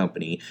distribution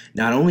company,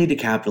 not only to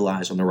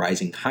capitalize on the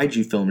rising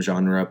kaiju film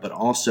genre, but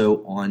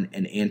also on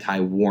an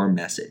anti-war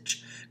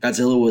message.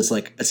 Godzilla was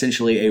like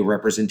essentially a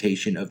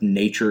representation of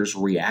nature's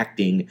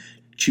reacting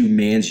to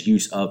man's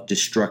use of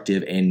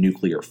destructive and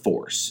nuclear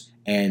force.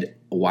 And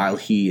while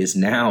he is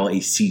now a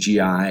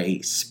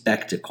CGI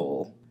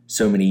spectacle,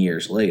 so many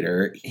years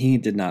later, He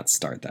did not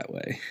start that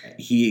way.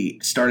 he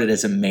started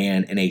as a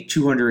man in a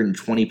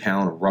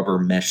 220-pound rubber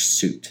mesh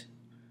suit.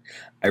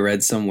 I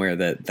read somewhere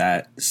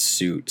that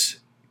suit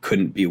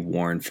couldn't be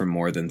worn for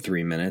more than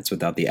 3 minutes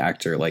without the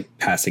actor like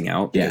passing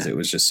out because it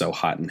was just so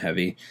hot and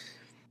heavy.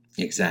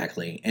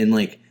 Exactly. And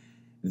like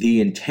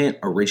the intent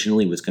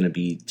originally was going to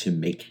be to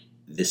make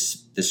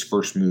this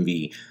first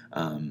movie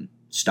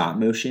stop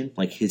motion.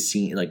 Like his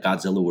scene, like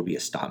Godzilla would be a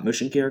stop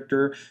motion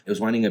character. It was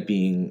winding up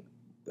being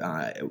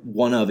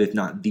one of, if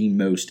not the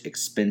most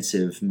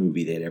expensive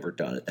movie they'd ever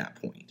done at that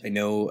point. I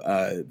know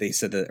they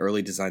said that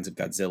early designs of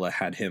Godzilla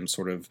had him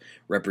sort of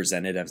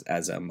represented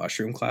as a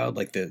mushroom cloud,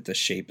 like the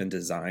shape and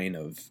design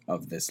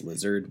of this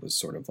lizard was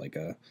sort of like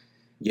a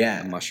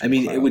mushroom I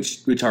mean, cloud.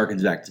 which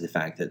harkens back to the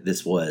fact that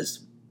this was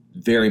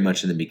very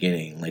much in the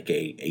beginning like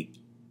a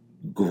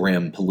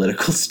grim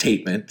political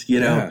statement,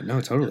 Yeah,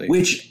 no, totally.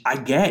 which I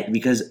get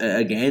because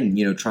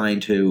again,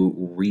 trying to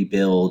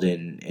rebuild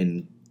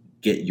and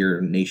get your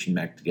nation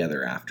back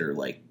together after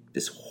like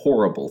this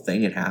horrible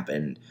thing had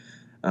happened.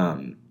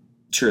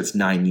 Sure, it's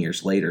 9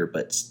 years later,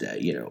 but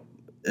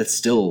it's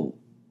still,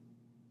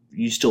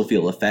 you still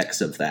feel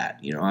effects of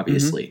that,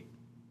 obviously.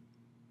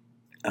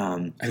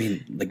 I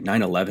mean, like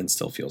 9/11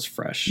 still feels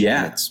fresh.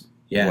 Yeah. It's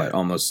Yeah.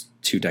 almost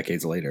 2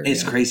 decades later.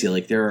 It's crazy.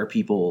 Like there are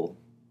people,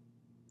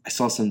 I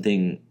saw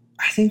something,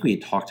 I think we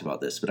had talked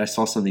about this, but I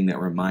saw something that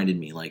reminded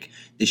me like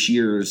this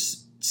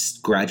year's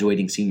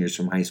graduating seniors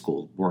from high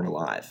school weren't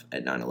alive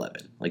at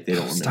 9/11. Like they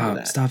don't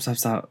remember that.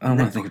 Stop. I don't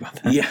want to think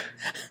about that. Yeah.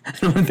 I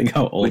don't want to think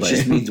how old Which I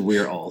just am. means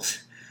we're old.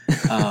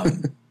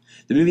 The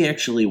movie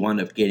actually wound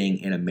up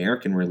getting an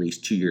American release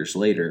 2 years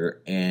later,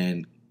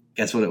 and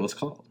guess what it was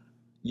called?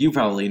 You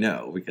probably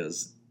know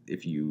because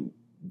if you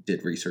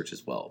did research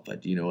as well.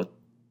 But do you know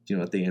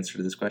what the answer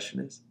to this question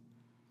is?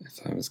 I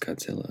thought it was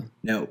Godzilla.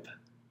 Nope.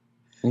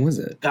 What was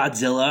it?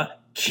 Godzilla,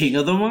 King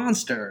of the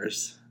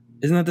Monsters.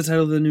 Isn't that the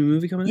title of the new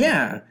movie coming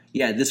out?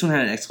 Yeah. This one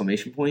had an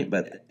exclamation point,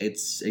 but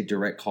it's a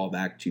direct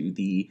callback to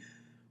the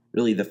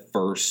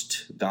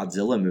first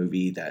Godzilla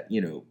movie that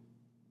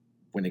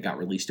when it got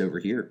released over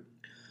here.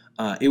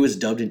 It was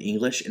dubbed in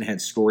English and had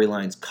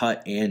storylines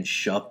cut and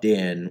shoved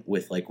in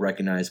with like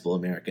recognizable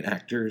American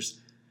actors.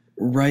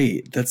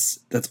 Right. That's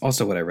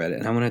also what I read,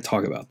 and I want to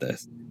talk about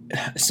this.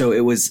 So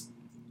it was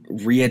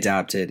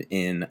readapted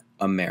in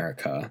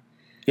America.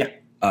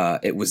 Yeah.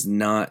 It was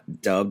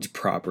not dubbed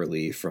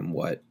properly from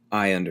what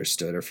I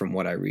understood or from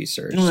what I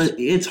researched.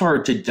 It's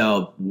hard to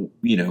dub.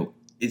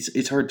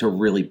 It's hard to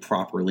really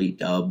properly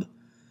dub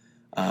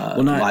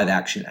live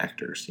action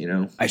actors.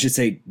 I should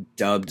say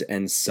dubbed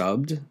and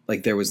subbed.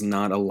 Like there was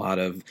not a lot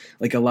of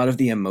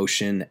the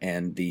emotion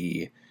and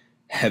the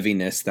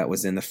heaviness that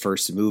was in the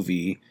first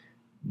movie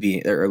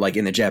or like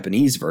in the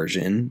Japanese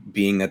version,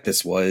 being that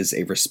this was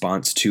a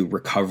response to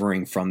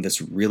recovering from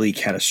this really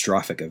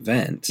catastrophic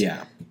event.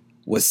 Yeah.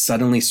 Was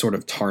suddenly sort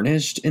of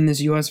tarnished in this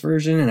US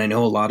version. And I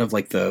know a lot of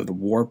like the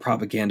war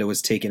propaganda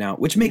was taken out,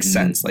 which makes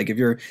sense. Like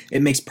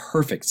it makes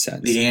perfect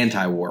sense. The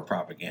anti-war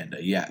propaganda.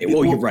 Yeah.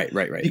 Well, you're right.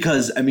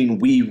 Because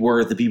we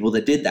were the people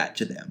that did that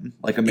to them.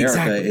 Like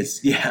America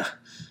is, yeah.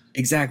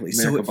 Exactly.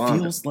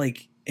 America So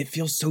it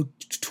feels so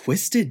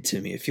twisted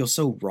to me. It feels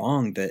so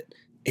wrong that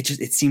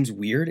it seems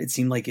weird. It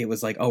seemed like it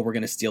was like, oh, we're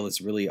going to steal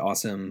this really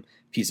awesome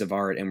piece of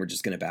art and we're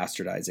just going to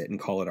bastardize it and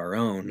call it our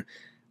own.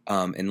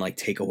 And like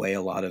take away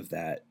a lot of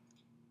that.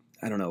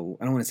 I don't know.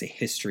 I don't want to say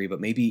history,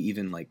 but maybe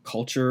even like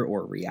culture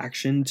or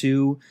reaction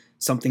to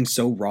something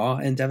so raw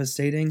and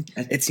devastating.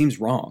 It seems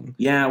wrong.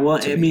 Yeah. Well,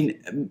 I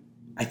mean,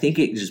 I think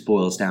it just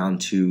boils down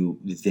to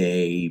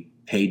they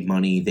paid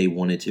money. They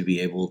wanted to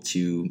be able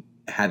to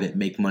have it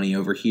make money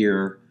over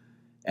here.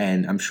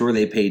 And I'm sure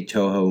they paid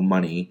Toho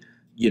money.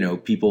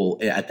 People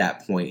at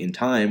that point in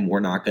time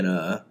were not going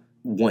to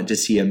want to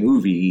see a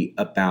movie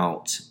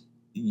about,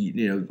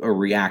 a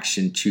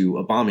reaction to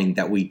a bombing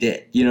that we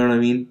did. You know what I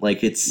mean?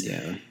 Like it's,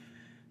 yeah.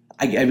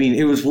 I mean,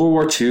 it was World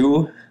War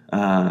II,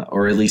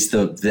 or at least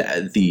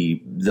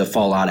the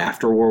fallout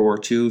after World War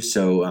II.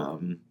 So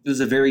it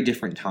was a very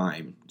different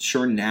time.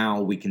 Sure, now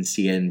we can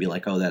see it and be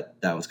like, oh,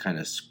 that was kind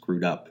of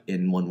screwed up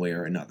in one way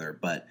or another.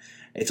 But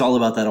it's all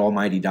about that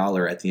almighty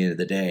dollar at the end of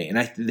the day.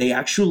 And they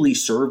actually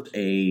served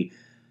it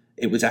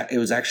was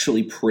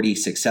actually pretty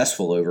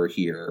successful over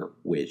here,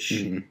 which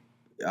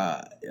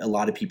a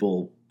lot of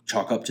people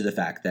chalk up to the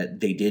fact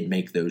that they did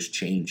make those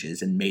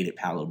changes and made it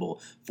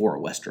palatable for a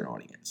Western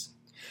audience.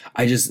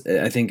 I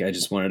think I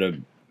just wanted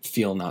to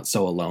feel not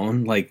so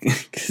alone, like,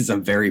 because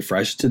I'm very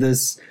fresh to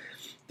this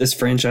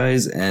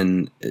franchise,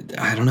 and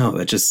I don't know,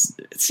 it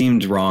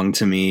seemed wrong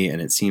to me, and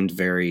it seemed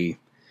very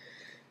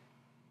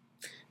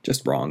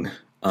just wrong.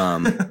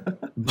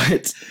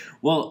 But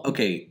well,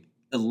 okay,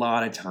 a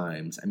lot of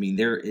times, I mean,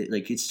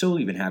 it still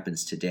even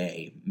happens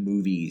today.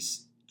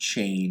 Movies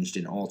changed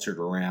and altered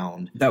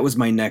around. That was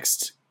my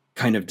next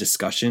kind of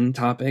discussion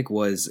topic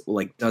was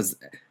like,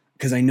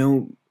 because I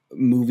know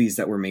movies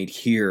that were made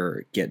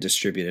here get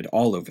distributed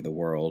all over the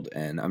world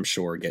and I'm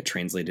sure get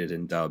translated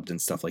and dubbed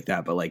and stuff like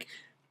that. But like,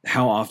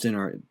 how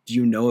often do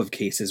you know of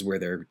cases where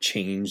they're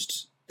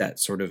changed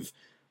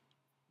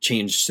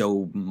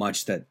so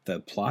much that the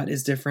plot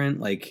is different?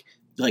 Like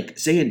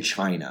say in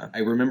China,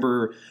 I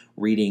remember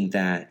reading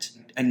that,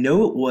 I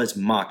know it was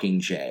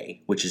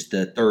Mockingjay, which is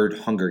the third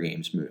Hunger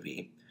Games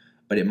movie,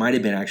 but it might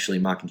have been actually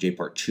Mockingjay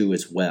Part 2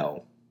 as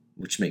well,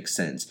 which makes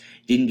sense.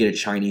 Didn't get a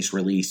Chinese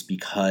release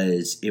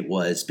because it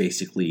was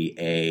basically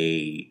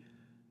a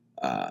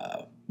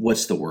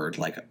what's the word,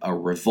 like a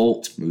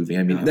revolt movie.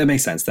 I mean, That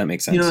makes sense. That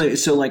makes sense. you know,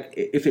 so like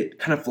if it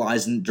kind of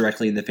flies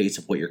directly in the face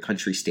of what your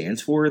country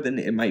stands for, then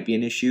it might be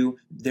an issue.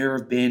 There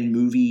have been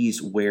movies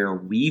where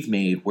we've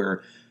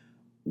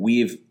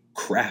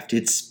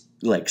crafted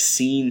like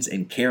scenes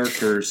and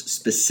characters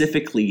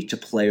specifically to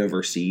play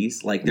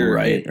overseas. Like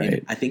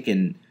Right. I think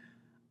in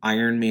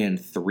Iron Man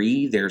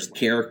 3, there's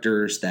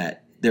characters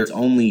that there's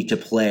only to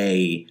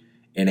play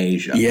in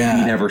Asia.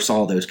 Yeah. You never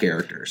saw those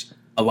characters.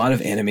 A lot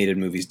of animated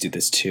movies do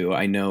this too.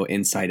 I know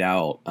Inside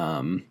Out,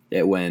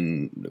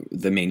 when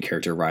the main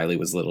character Riley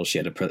was little, she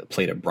had a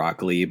plate of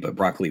broccoli, but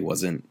broccoli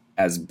wasn't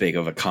as big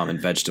of a common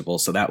vegetable,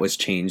 so that was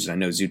changed. I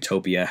know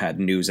Zootopia had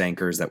news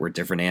anchors that were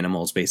different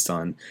animals based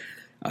on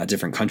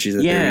different countries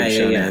that they were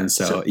shown in.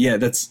 So yeah,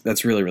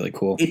 that's really, really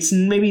cool. It's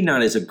maybe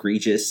not as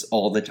egregious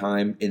all the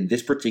time. In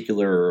this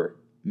particular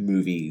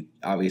movie,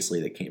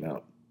 obviously, that came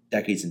out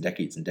decades and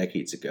decades and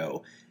decades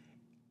ago,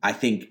 I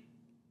think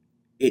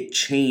it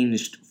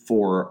changed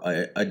for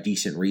a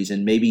decent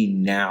reason. Maybe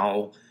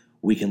now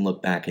we can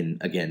look back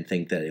and, again,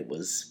 think that it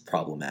was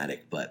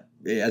problematic, but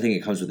I think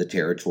it comes with the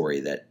territory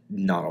that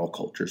not all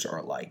cultures are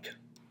alike.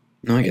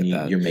 No, I get And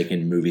that. you're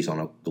making movies on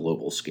a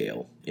global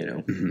scale, you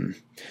know? Mhm.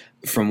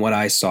 From what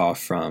I saw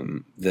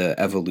from the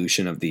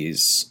evolution of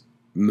these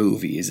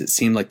movies, it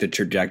seemed like the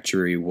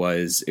trajectory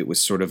was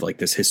sort of like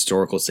this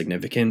historical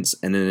significance,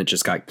 and then it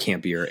just got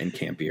campier and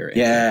campier and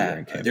campier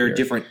and campier. There are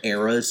different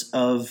eras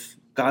of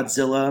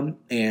Godzilla,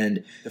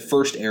 and the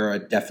first era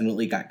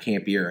definitely got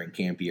campier and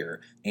campier.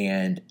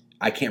 And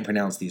I can't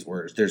pronounce these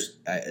words.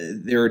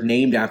 They're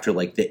named after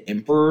like the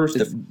emperors.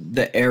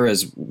 The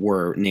eras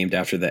were named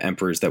after the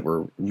emperors that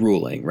were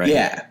ruling, right?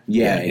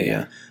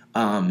 Yeah.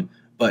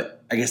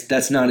 But I guess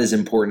that's not as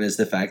important as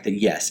the fact that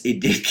yes, it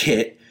did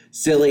get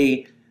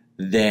silly,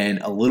 then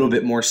a little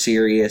bit more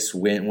serious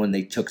when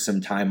they took some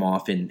time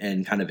off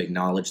and kind of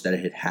acknowledged that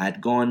it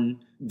had gone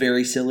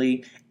very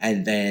silly,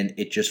 and then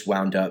it just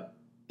wound up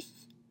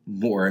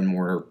more and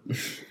more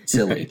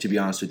silly, Right. to be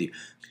honest with you.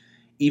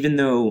 Even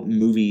though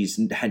movies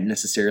hadn't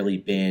necessarily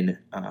been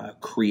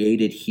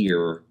created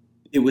here,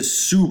 it was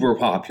super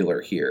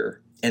popular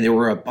here. And there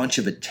were a bunch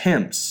of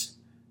attempts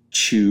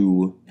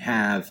to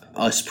have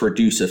us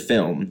produce a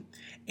film.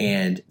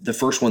 And the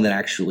first one that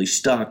actually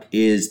stuck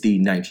is the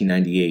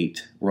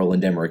 1998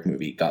 Roland Emmerich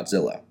movie,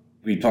 Godzilla.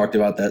 We talked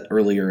about that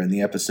earlier in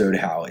the episode,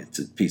 how it's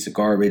a piece of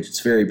garbage.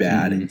 It's very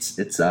bad.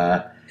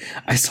 Mhm.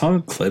 I saw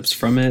clips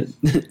from it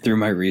through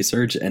my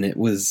research, and it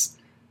was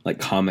like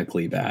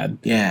comically bad.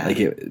 Yeah.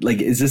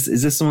 Is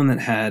this the one that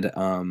had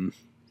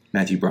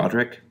Matthew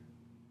Broderick.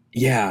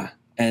 yeah,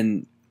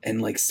 and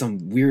like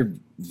some weird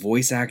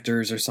voice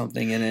actors or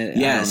something in it? I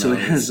Yeah, don't so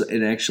know.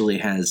 it actually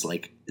has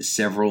like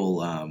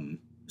several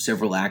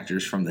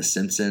actors from The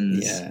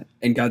Simpsons. Yeah,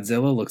 and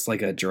Godzilla looks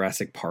like a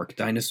Jurassic Park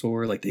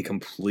dinosaur. Like they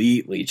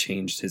completely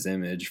changed his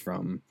image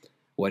from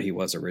what he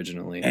was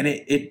originally. And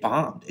it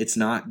bombed. It's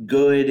not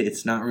good.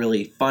 It's not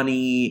really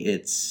funny.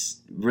 It's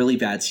really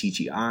bad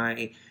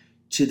CGI,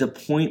 to the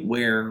point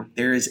where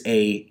there is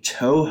a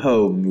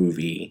Toho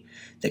movie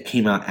that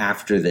came out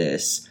after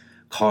this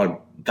called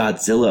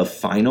Godzilla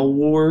Final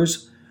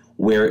Wars,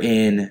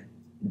 wherein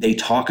they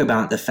talk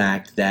about the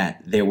fact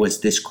that there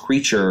was this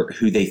creature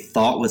who they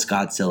thought was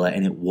Godzilla,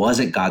 and it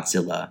wasn't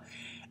Godzilla.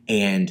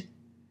 And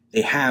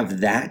they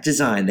have that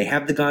design. They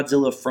have the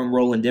Godzilla from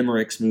Roland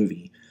Emmerich's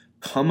movie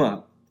come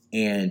up,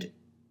 and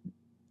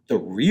the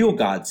real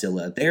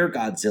Godzilla, their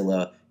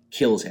Godzilla,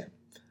 kills him.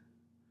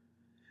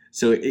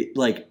 So it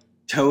like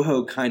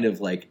Toho kind of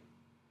like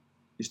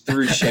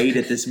threw shade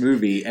at this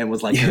movie and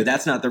was like, no,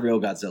 that's not the real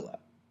Godzilla.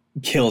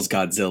 Kills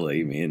Godzilla,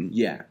 you mean?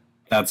 Yeah.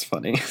 That's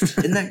funny.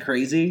 Isn't that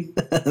crazy?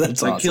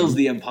 That's like awesome. kills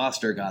the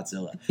imposter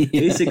Godzilla. Yeah.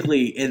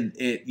 Basically, in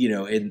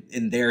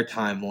their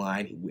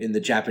timeline, in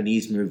the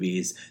Japanese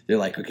movies, they're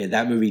like, okay,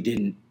 that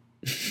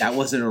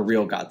wasn't a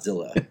real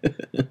Godzilla.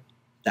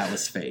 That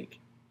was fake.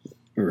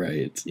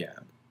 Right. Yeah.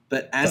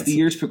 But as the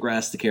years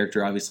progressed, the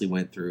character obviously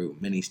went through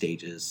many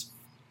stages,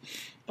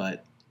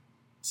 but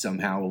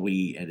somehow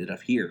we ended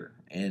up here.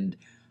 And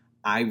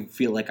I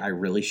feel like I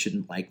really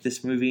shouldn't like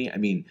this movie. I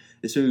mean,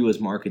 this movie was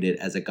marketed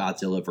as a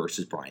Godzilla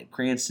versus Bryan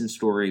Cranston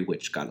story,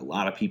 which got a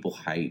lot of people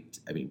hyped.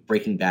 I mean,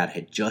 Breaking Bad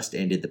had just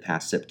ended the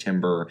past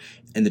September,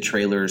 and the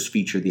trailers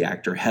featured the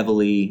actor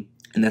heavily,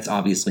 and that's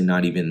obviously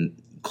not even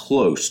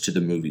close to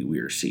the movie we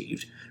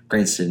received.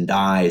 Cranston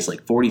dies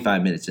like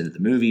 45 minutes into the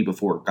movie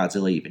before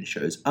Godzilla even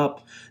shows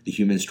up. The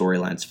human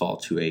storylines fall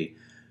to a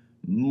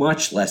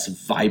much less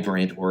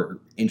vibrant or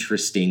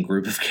interesting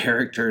group of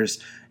characters.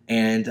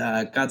 And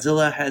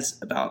Godzilla has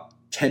about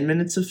 10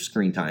 minutes of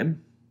screen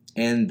time.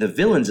 And the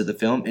villains of the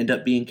film end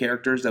up being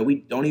characters that we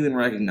don't even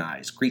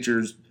recognize,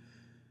 creatures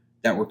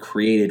that were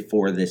created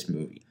for this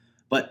movie.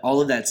 But all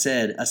of that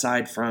said,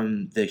 aside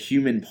from the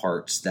human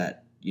parts that,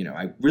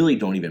 I really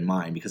don't even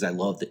mind because I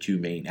love the two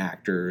main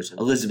actors,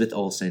 Elizabeth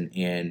Olsen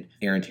and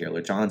Aaron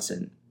Taylor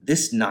Johnson,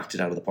 this knocked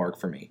it out of the park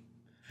for me.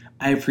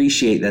 I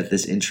appreciate that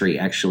this entry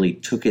actually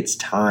took its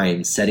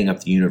time setting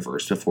up the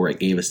universe before it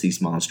gave us these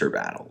monster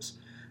battles.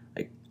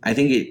 Like, I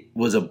think it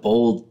was a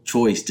bold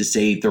choice to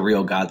save the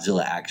real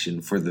Godzilla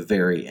action for the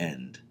very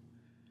end.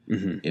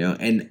 Mm-hmm. You know,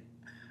 and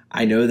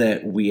I know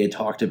that we had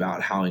talked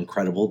about how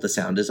incredible the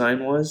sound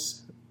design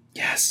was.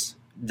 Yes.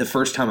 The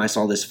first time I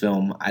saw this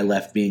film, I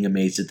left being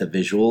amazed at the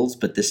visuals,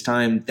 but this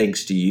time,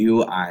 thanks to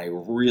you, I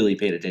really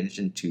paid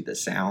attention to the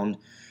sound,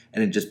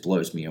 and it just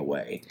blows me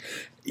away.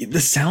 The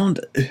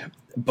sound,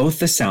 both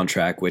the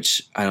soundtrack,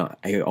 which I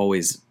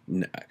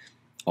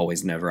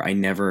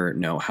never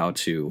know how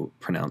to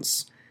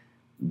pronounce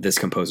this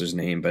composer's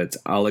name, but it's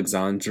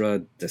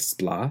Alexandre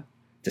Desplat.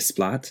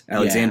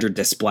 Alexander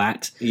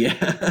Desplat. Yeah.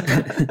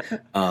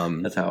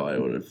 That's how I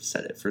would have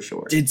said it for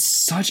sure. Did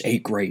such a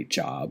great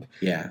job.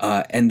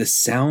 Yeah. And the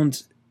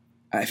sound,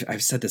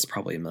 I've said this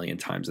probably a million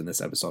times in this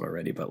episode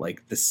already, but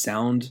like the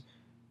sound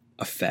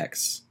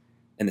effects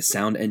and the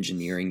sound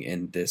engineering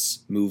in this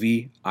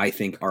movie, I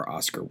think are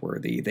Oscar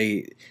worthy.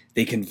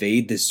 They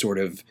conveyed this sort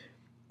of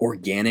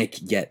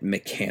organic yet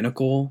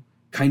mechanical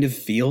kind of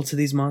feel to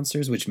these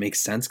monsters, which makes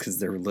sense because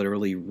they're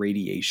literally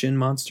radiation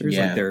monsters.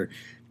 Yeah. Like they're,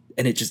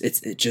 and it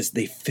just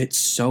they fit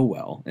so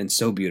well and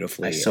so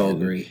beautifully. I so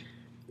agree.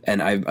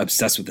 And I'm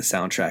obsessed with the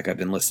soundtrack. I've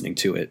been listening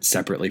to it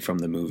separately from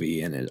the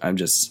movie, and I'm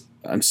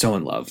so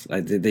in love.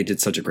 They did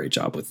such a great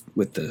job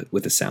with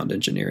the sound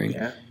engineering.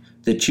 Yeah.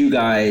 The two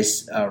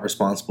guys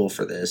responsible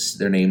for this,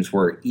 their names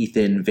were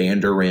Ethan Van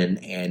der Ren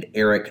and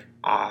Eric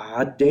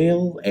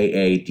Aadahl,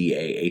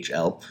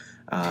 Aadahl.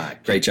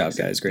 Great job,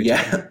 guys. Great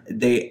job. Yeah,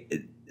 they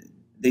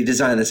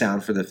designed the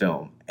sound for the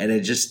film, and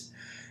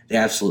they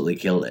absolutely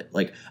killed it.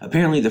 Like,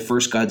 apparently the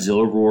first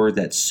Godzilla roar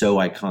that's so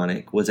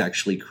iconic was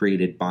actually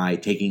created by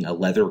taking a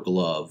leather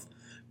glove,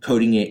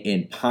 coating it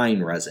in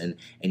pine resin,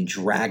 and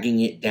dragging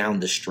it down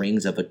the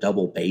strings of a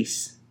double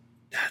bass.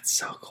 That's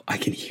so cool. I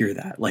can hear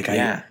that. Like,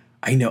 Yeah.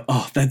 I know.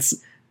 Oh, that's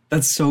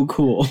so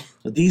cool.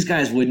 But these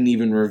guys wouldn't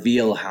even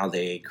reveal how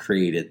they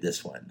created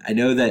this one. I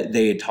know that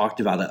they had talked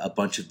about a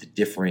bunch of the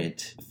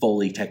different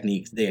Foley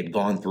techniques they had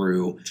gone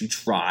through to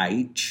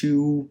try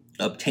to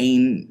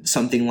obtain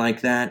something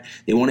like that.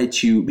 They wanted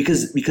to,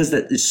 because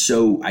that is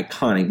so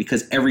iconic,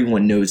 because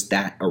everyone knows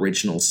that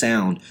original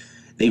sound,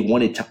 they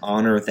wanted to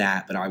honor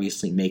that, but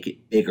obviously make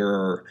it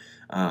bigger.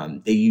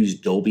 They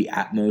used Dolby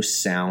Atmos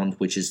sound,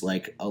 which is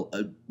like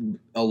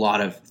a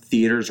lot of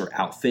theaters are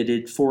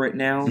outfitted for it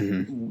now.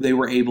 Mm-hmm. They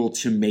were able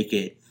to make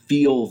it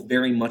feel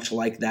very much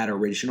like that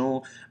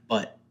original,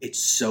 but it's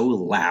so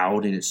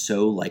loud and it's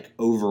so like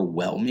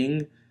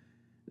overwhelming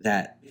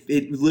that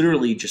it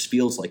literally just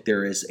feels like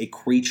there is a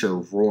creature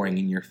roaring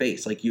in your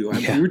face. Like we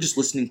were just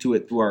listening to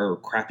it through our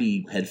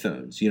crappy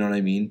headphones, you know what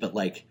I mean? But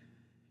like,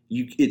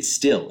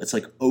 it's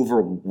like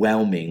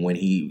overwhelming when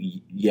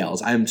he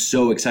yells. I'm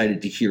so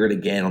excited to hear it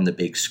again on the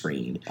big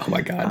screen. Oh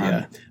my God,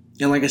 yeah.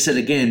 And like I said,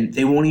 again,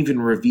 they won't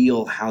even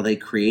reveal how they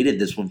created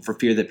this one for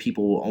fear that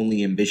people will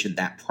only envision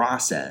that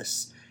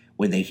process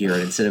when they hear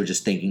it instead of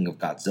just thinking of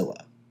Godzilla.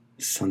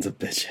 Sons of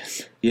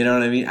bitches. You know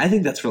what I mean? I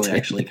think that's really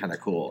actually kind of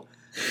cool.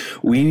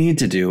 We need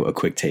to do a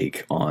quick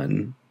take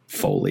on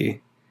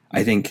Foley.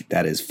 I think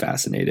that is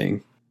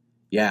fascinating.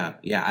 Yeah.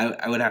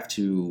 I would have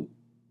to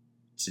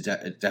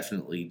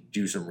definitely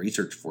do some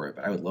research for it,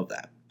 but I would love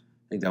that.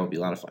 I think that would be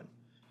a lot of fun.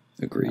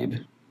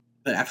 Agreed.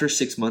 But after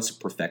 6 months of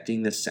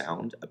perfecting this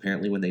sound,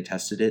 apparently when they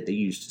tested it, they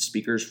used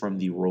speakers from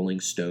the Rolling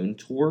Stone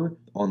tour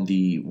on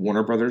the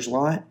Warner Brothers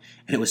lot,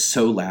 and it was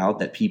so loud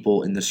that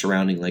people in the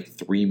surrounding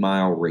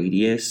 3-mile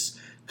radius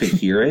could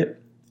hear it.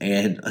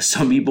 And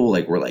some people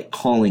were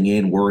calling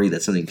in, worried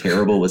that something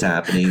terrible was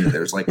happening.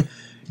 There's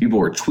people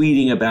were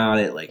tweeting about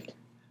it.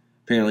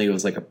 Apparently it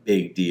was a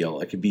big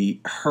deal. It could be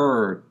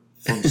heard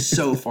from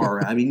so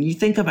far. I mean, you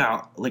think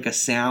about a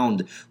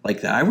sound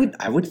like that.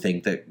 I would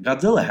think that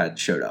Godzilla had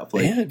showed up.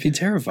 Yeah, I'd be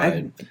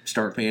terrified. I'd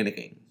start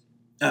panicking.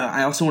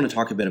 I also want to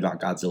talk a bit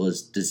about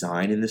Godzilla's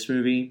design in this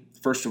movie.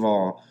 First of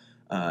all,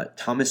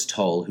 Thomas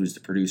Tull, who's the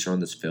producer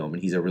on this film,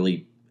 and he's a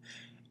really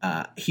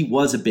he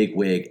was a big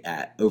wig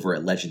over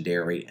at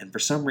Legendary, and for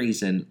some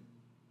reason,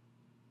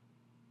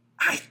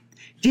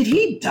 did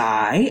he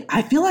die?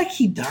 I feel like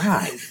he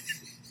died.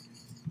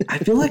 I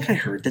feel like I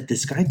heard that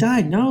this guy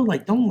died. No,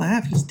 don't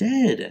laugh. He's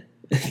dead.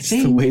 It's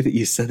the way that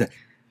you said that.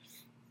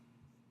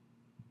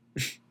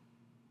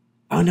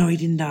 Oh, no, he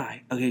didn't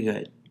die. Okay,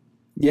 good.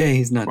 Yeah,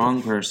 he's not.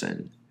 Wrong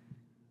person.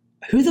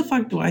 Who the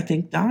fuck do I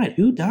think died?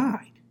 Who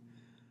died?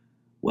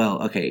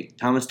 Well, okay,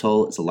 Thomas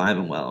Tull is alive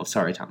and well.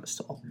 Sorry, Thomas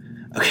Tull.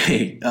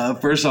 Okay,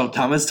 first off,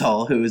 Thomas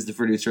Tull, who is the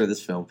producer of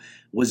this film,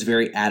 was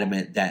very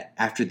adamant that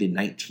after the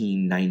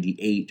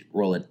 1998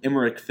 Roland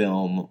Emmerich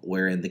film,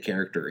 wherein the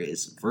character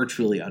is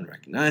virtually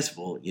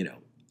unrecognizable,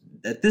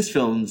 that this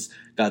film's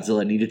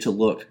Godzilla needed to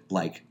look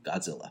like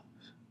Godzilla.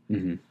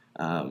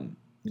 Mm-hmm.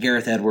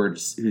 Gareth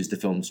Edwards, who's the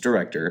film's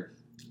director,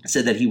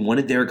 said that he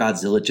wanted their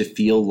Godzilla to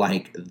feel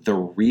like the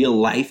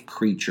real-life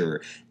creature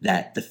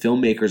that the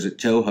filmmakers at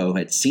Toho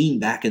had seen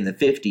back in the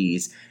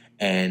 50s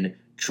and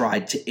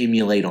tried to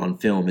emulate on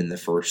film in the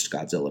first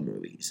Godzilla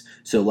movies.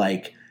 So,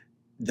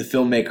 the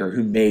filmmaker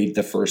who made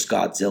the first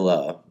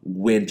Godzilla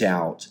went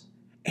out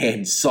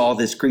and saw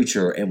this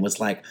creature and was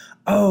like,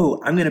 oh,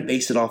 I'm going to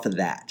base it off of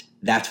that.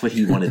 That's what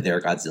he wanted their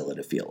Godzilla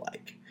to feel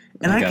like.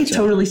 And I Gotcha. could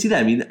totally see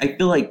that. I mean, I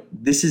feel like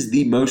this is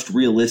the most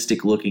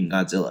realistic looking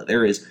Godzilla.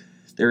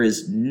 There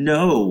is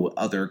no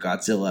other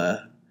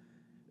Godzilla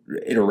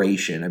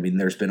iteration. I mean,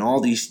 there's been all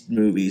these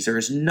movies. There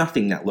is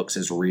nothing that looks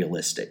as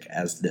realistic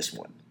as this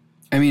one.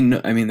 I mean,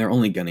 they're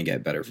only gonna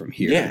get better from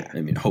here. Yeah.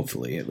 I mean,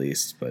 hopefully at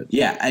least. But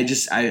Yeah,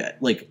 I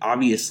like,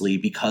 obviously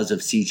because of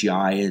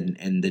CGI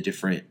and the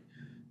different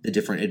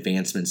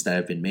advancements that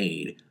have been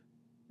made.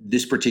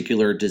 This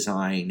particular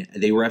design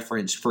they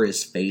referenced for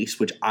his face,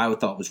 which I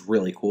thought was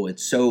really cool.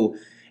 It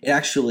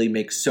actually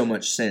makes so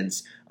much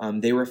sense.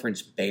 They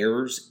referenced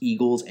bears,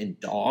 eagles, and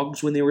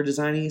dogs when they were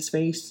designing his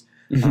face,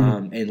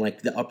 and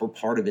like the upper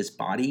part of his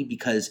body,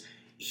 because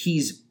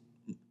he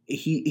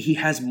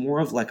has more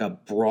of like a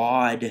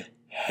broad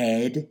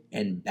head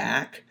and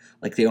back.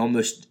 Like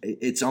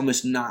it's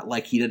almost not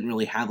like he didn't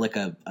really have like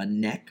a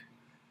neck,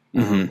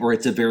 or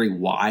it's a very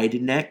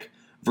wide neck.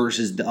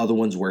 Versus the other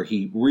ones where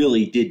he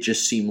really did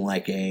just seem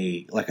like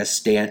a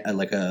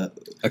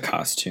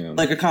costume,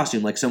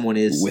 like someone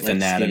is with like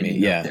anatomy,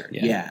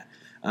 standing up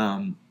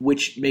there.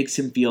 Which makes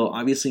him feel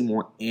obviously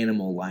more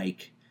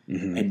animal-like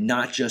and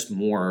not just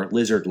more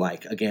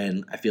lizard-like.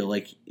 Again, I feel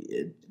like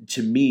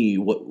to me,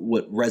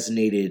 what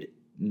resonated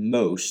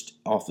most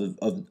off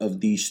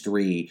of these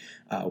three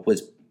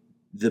was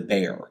the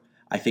bear.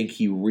 I think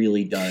he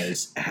really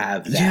does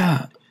have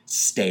that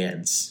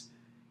stance.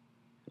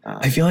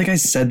 I feel like I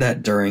said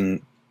that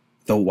during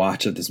the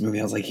watch of this movie.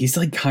 I was like, he's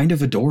like kind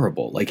of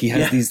adorable. Like he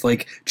has these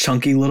like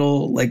chunky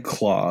little like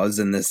claws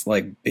and this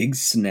like big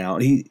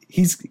snout.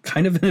 He's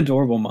kind of an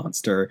adorable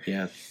monster.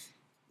 Yeah.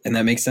 And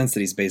that makes sense that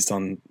he's based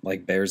on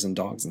like bears and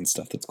dogs and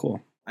stuff. That's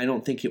cool. I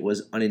don't think it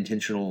was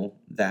unintentional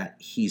that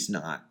he's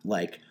not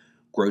like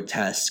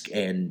grotesque,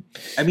 and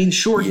I mean,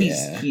 sure,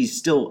 he's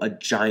still a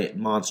giant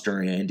monster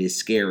and is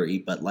scary,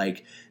 but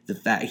like the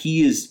fact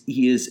he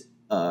is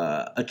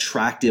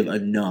attractive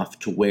enough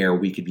to where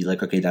we could be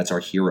like, okay, that's our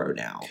hero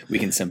now. We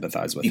can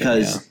sympathize with him.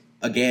 Because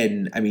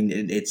again, I mean,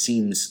 it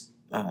seems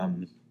a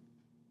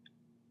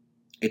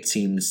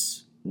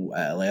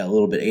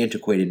little bit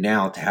antiquated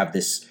now to have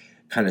this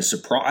kind of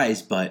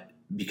surprise, but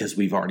because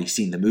we've already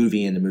seen the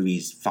movie and the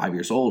movie's 5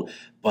 years old,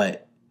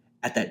 but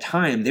at that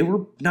time they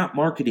were not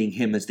marketing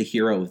him as the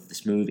hero of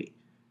this movie.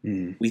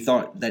 We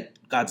thought that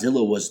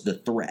Godzilla was the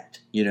threat,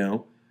 you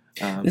know?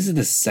 This is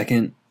the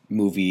second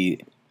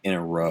movie in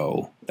a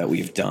row that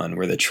we've done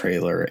where the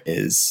trailer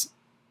is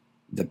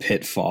the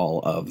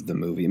pitfall of the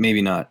movie.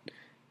 Maybe not.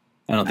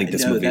 I don't think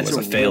this movie was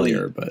a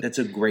failure, but that's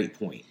a great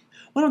point.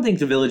 Well, I don't think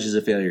The Village is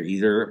a failure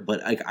either,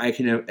 but I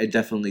can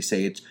definitely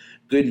say it's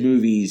good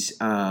movies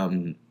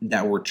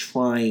that were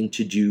trying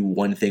to do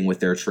one thing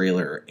with their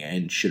trailer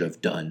and should have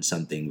done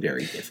something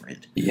very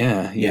different.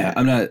 Yeah.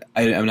 I'm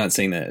not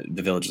saying that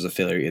The Village was a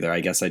failure either. I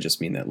guess I just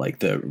mean that like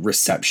the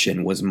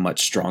reception was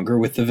much stronger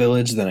with The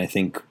Village than I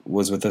think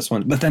was with this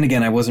one. But then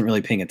again, I wasn't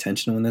really paying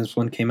attention when this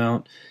one came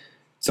out,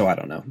 so I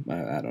don't know.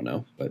 I don't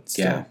know, but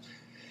still. Yeah.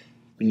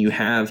 When you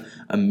have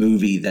a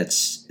movie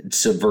that's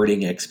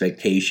subverting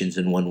expectations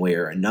in one way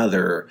or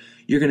another,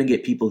 you're going to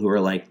get people who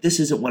are like, this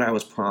isn't what I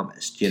was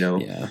promised, you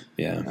know?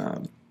 Yeah.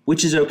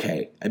 Which is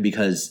okay,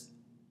 because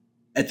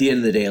at the end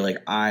of the day,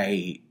 like,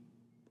 I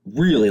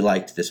really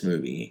liked this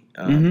movie.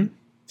 I have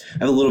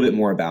a little bit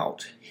more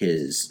about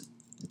his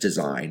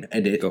design.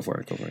 And Go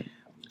for it.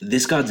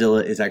 This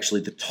Godzilla is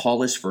actually the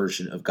tallest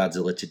version of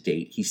Godzilla to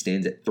date. He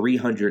stands at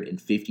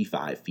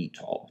 355 feet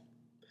tall.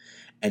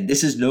 And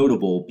this is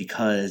notable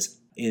because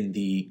in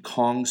the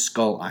Kong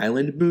Skull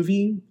Island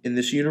movie in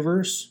this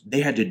universe,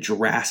 they had to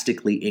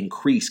drastically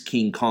increase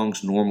King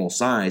Kong's normal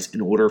size in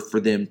order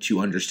for them to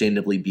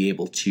understandably be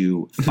able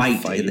to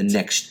fight. in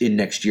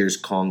next year's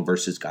Kong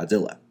versus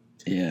Godzilla.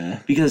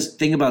 Yeah. Because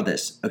think about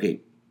this.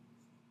 Okay,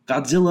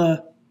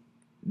 Godzilla,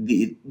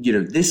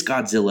 this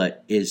Godzilla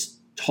is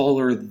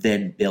taller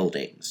than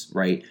buildings,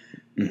 right?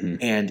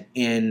 And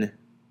in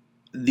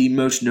the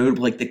most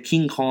notable, like the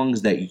King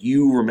Kongs that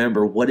you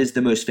remember, what is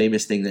the most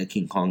famous thing that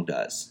King Kong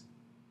does?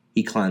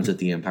 He climbs up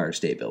the Empire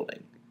State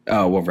Building.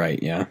 Oh, well, right.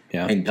 Yeah.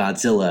 And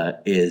Godzilla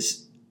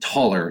is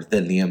taller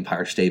than the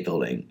Empire State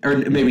Building. Or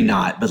maybe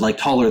not, but like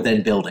taller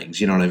than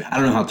buildings. You know what I mean? I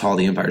don't know how tall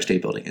the Empire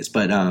State Building is.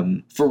 But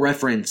for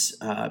reference,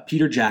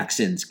 Peter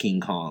Jackson's King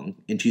Kong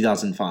in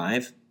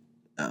 2005,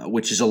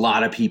 which is a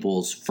lot of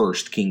people's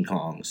first King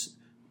Kongs.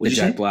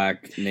 Jack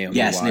Black, Naomi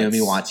Watts.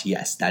 Naomi Watts.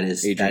 Yes, that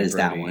is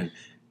that one.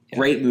 Yeah.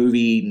 Great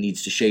movie.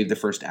 Needs to shave the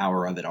first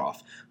hour of it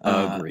off.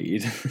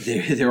 Agreed.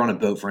 They're on a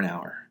boat for an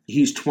hour.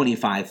 He's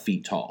 25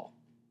 feet tall.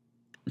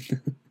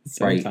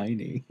 So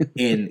tiny.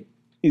 And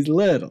he's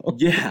little.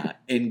 Yeah.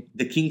 And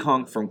the King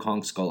Kong from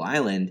Kong Skull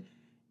Island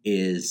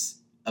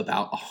is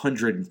about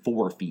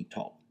 104 feet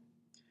tall.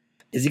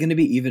 Is he going to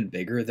be even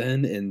bigger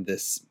then in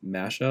this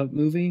mashup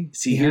movie?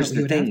 See, here's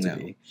the thing,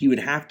 though. He would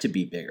have to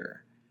be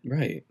bigger.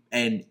 Right.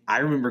 And I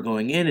remember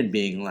going in and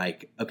being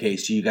like, okay,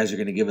 so you guys are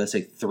going to give us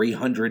a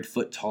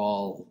 300-foot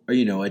tall, or,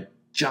 a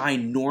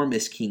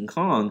ginormous King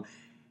Kong.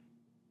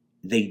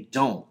 they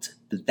don't.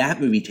 But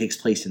that movie takes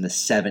place in the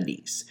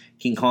 70s.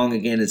 King Kong,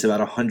 again, is about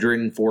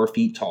 104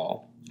 feet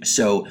tall.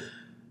 So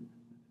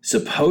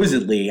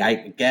supposedly, I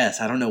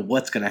guess, I don't know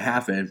what's going to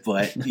happen,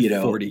 but,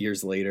 40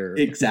 years later.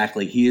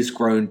 Exactly. He has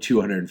grown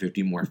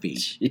 250 more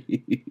feet.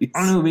 Jeez.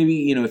 I don't know,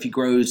 maybe, if he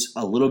grows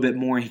a little bit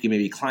more, he can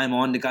maybe climb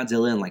on to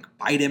Godzilla and, like,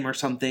 bite him or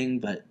something,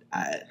 but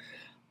I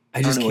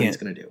just don't know what he's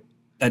can't. going to do.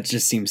 That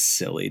just seems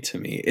silly to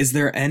me. Is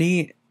there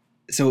any...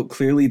 So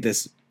clearly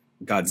this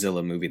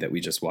Godzilla movie that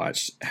we just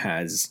watched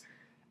has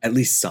at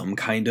least some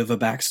kind of a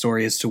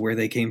backstory as to where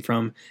they came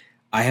from.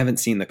 I haven't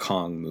seen the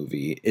Kong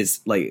movie.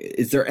 Is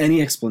there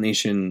any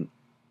explanation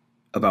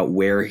about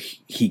where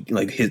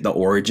the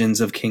origins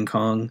of King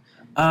Kong?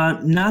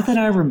 Not that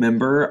I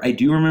remember. I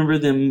do remember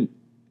them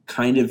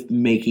kind of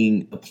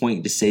making a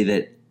point to say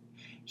that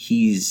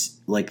he's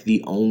like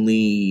the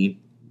only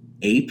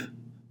ape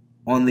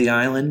on the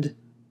island,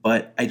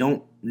 but I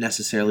don't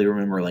necessarily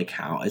remember like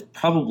how. It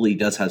probably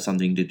does have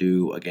something to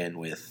do again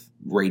with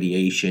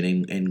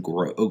radiation and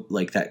growth,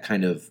 like that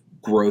kind of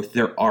growth.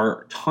 There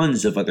are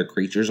tons of other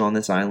creatures on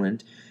this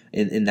island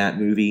in that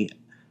movie.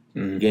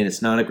 Mm. Again,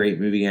 it's not a great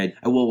movie. I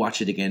will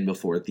watch it again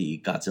before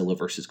the Godzilla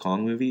versus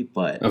Kong movie,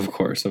 but Of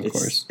course.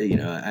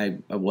 I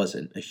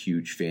wasn't a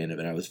huge fan of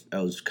it.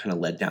 I was kind of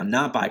let down,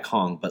 not by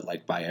Kong, but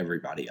like by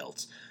everybody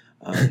else.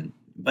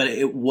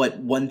 But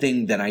one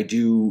thing that I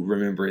do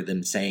remember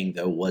them saying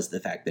though was the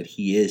fact that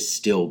he is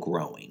still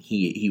growing.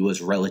 He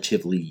was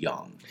relatively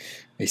young.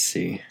 I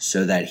see.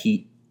 So that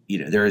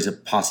there is a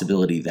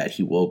possibility that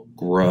he will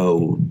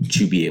grow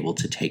to be able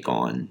to take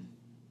on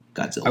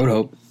Godzilla.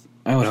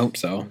 I would hope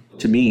so.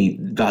 To me,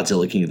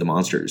 Godzilla King of the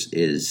Monsters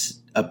is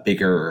a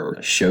bigger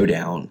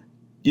showdown.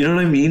 You know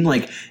what I mean?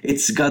 Like,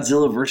 it's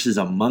Godzilla versus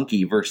a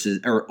monkey versus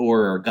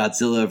or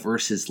Godzilla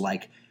versus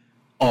like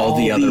all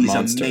the other these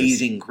monsters.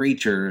 Amazing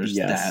creatures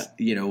Yes. that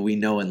we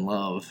know and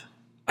love.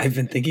 I've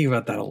been thinking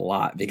about that a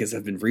lot because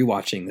I've been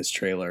rewatching this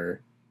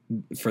trailer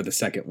for the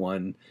second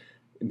one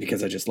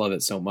because I just love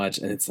it so much.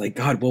 And it's like,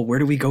 God, well, where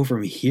do we go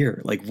from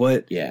here? Like,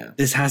 what? Yeah.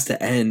 This has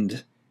to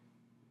end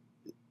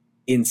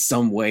in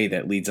some way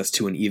that leads us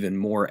to an even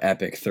more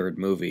epic third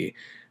movie.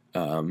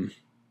 I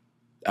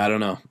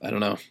don't know. I don't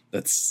know.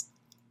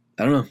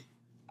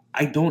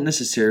 I don't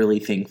necessarily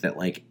think that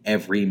like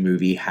every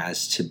movie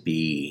has to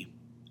be,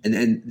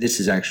 and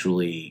this is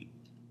actually,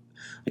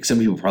 like, some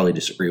people probably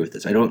disagree with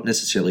this. I don't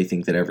necessarily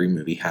think that every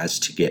movie has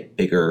to get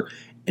bigger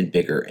and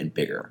bigger and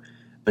bigger,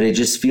 but it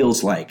just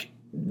feels like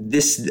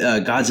this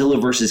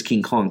Godzilla versus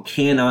King Kong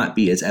cannot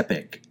be as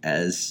epic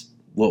as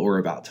what we're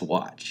about to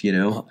watch,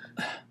 Well,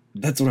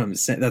 that's what I'm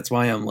saying. That's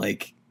why I'm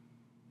like,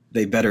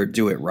 they better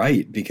do it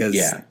right because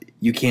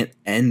you can't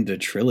end a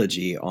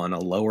trilogy on a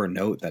lower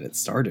note that it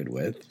started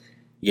with.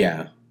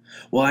 Yeah.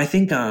 Well, I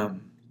think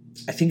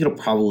it'll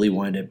probably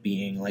wind up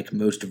being like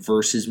most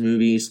versus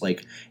movies,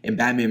 like in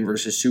Batman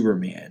versus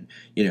Superman.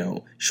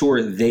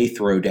 Sure, they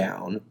throw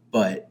down,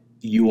 but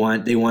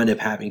they wind up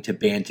having to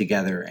band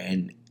together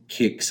and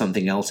kick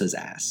something else's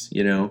ass.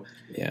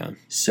 Yeah.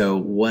 So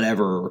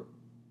whatever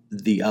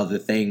the other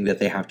thing that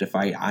they have to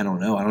fight, I don't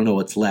know. I don't know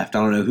what's left. I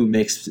don't know who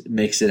makes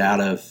it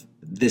out of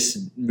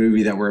this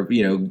movie that we're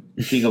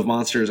King of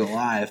Monsters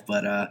alive,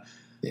 but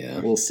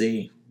we'll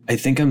see. I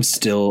think I'm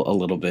still a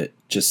little bit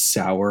just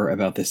sour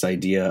about this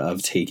idea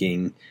of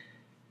taking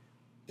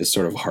this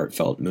sort of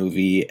heartfelt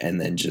movie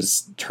and then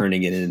just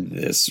turning it into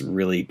this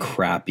really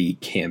crappy,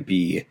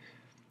 campy,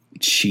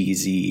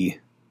 cheesy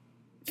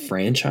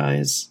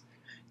franchise.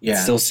 Yeah. It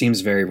still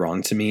seems very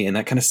wrong to me, and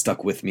that kind of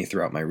stuck with me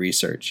throughout my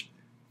research.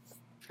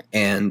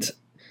 And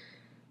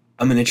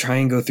I'm going to try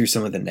and go through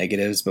some of the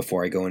negatives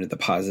before I go into the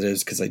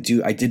positives, because I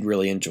did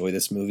really enjoy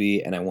this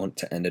movie, and I want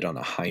to end it on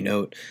a high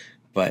note.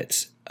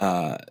 But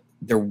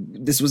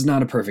this was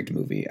not a perfect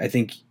movie. I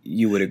think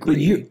you would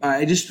agree. But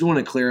I just want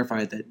to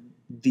clarify that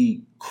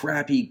the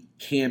crappy,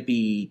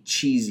 campy,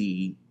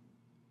 cheesy,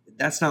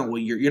 that's not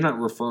what you're not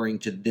referring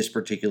to this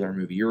particular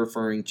movie. You're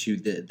referring to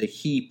the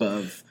heap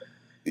of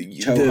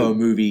Toho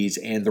movies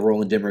and the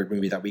Roland Emmerich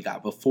movie that we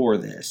got before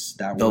this.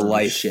 That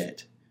were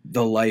shit.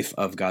 The life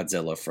of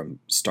Godzilla from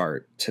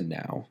start to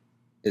now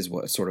is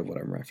what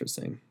I'm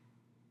referencing.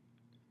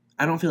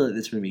 I don't feel that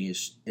this movie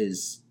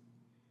is.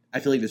 I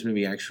feel like this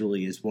movie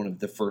actually is one of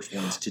the first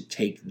ones to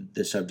take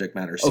the subject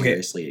matter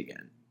seriously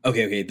again.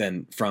 Okay.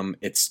 Then from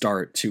its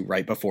start to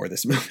right before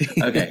this movie.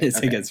 Okay.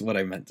 I guess what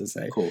I meant to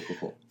say. Cool.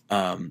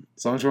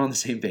 As long as we're on the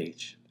same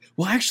page.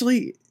 Well,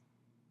 actually.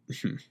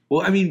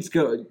 Well, I mean,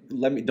 don't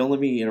let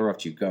me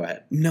interrupt you. Go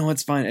ahead. No,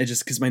 it's fine. I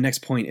just, because my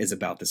next point is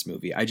about this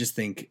movie. I just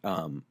think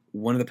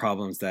one of the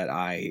problems that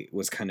I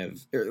was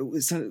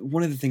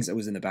one of the things that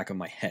was in the back of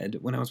my head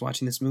when I was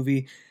watching this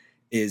movie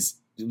is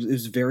it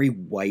was very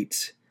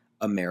white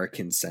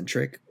American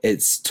centric.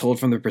 It's told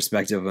from the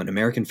perspective of an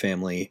American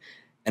family,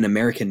 an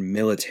American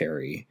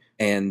military,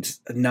 and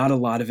not a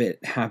lot of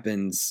it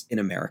happens in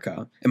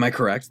America. Am I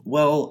correct?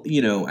 Well,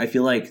 I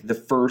feel like the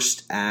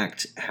first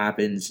act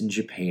happens in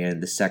Japan,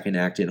 the second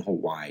act in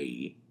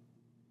Hawaii,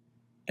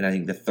 and I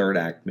think the third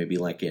act maybe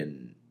on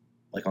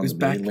the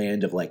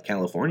mainland of like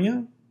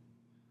California.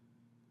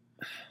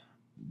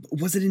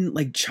 Was it in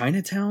like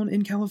Chinatown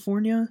in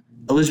California?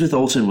 Elizabeth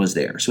Olsen was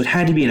there, so it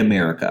had to be in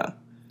America.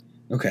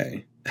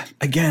 Okay.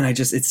 Again,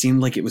 it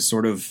seemed like it was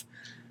sort of,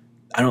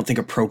 I don't think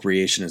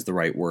appropriation is the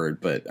right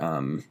word, but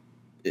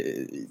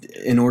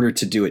in order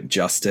to do it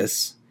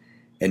justice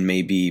and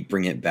maybe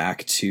bring it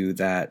back to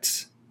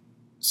that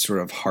sort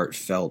of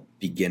heartfelt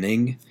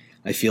beginning,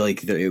 I feel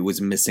like it was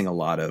missing a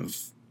lot of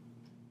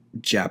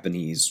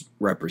Japanese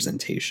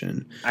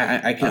representation.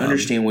 I can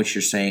understand what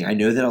you're saying. I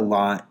know that a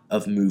lot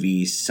of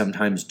movies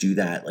sometimes do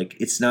that. Like,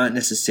 it's not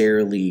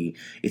necessarily,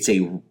 it's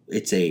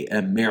a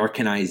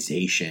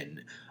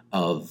Americanization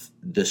of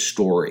the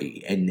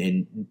story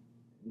and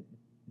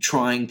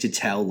trying to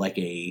tell like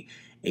a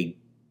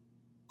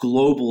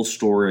global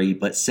story,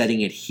 but setting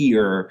it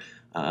here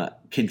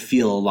can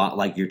feel a lot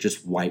like you're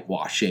just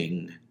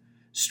whitewashing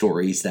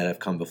stories that have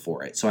come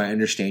before it. So I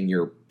understand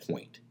your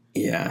point.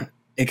 Yeah,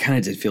 it kind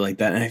of did feel like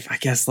that. And I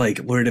guess,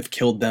 like, would it have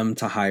killed them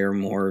to hire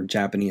more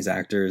Japanese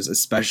actors,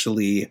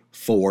 especially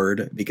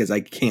Ford? Because I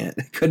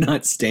could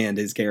not stand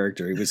his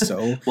character. He was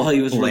so well,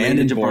 he was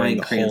related to boring Bryan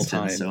the whole Cranston.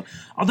 time. So,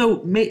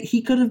 although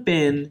he could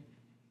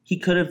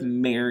have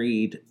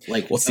married,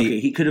 like, Well, see, okay,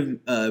 he could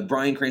have,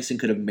 Bryan Cranston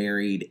could have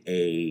married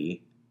a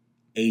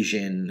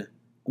Asian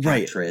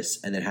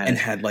actress and then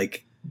had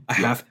like a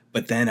half.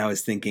 But then I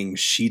was thinking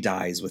she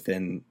dies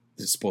within.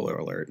 Spoiler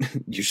alert!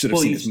 You should have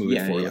seen this movie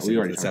before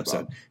listening to this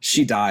episode.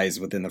 She dies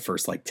within the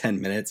first like 10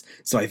 minutes,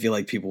 so I feel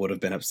like people would have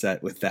been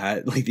upset with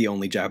that. Like, the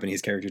only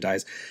Japanese character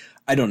dies.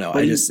 I don't know.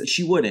 But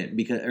she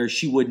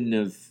wouldn't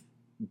have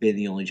been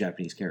the only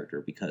Japanese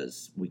character,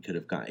 because we could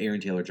have got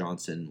Aaron Taylor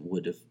Johnson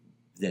would have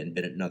then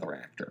been another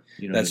actor.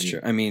 You know, that's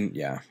true. I mean,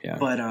 yeah.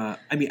 But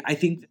I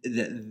think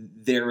that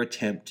their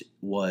attempt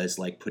was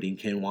like putting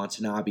Ken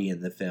Watanabe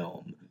in the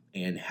film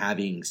and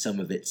having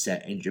some of it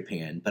set in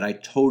Japan. But I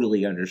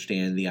totally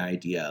understand the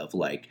idea of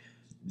like,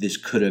 this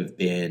could have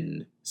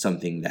been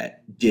something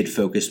that did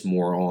focus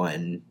more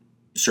on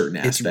certain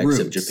aspects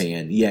of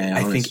Japan. Yeah.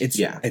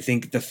 I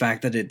think the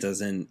fact that it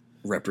doesn't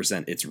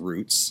represent its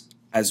roots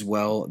as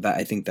well, that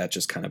I think that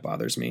just kind of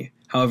bothers me.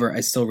 However,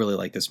 I still really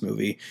like this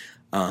movie.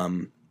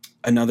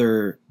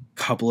 Another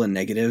couple of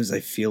negatives,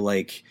 I feel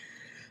like.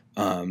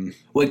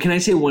 Wait, can I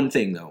say one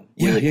thing though?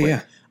 Really quick?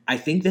 Yeah. I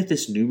think that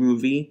this new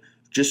movie,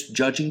 just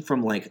judging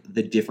from like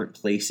the different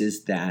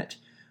places that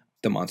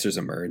the monsters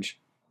emerge,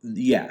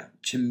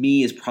 to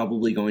me is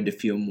probably going to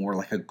feel more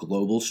like a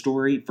global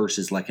story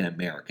versus like an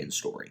American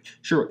story.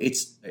 Sure,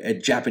 it's a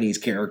Japanese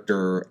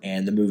character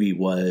and the movie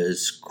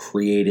was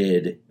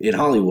created in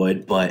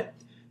Hollywood, but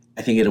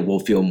I think it will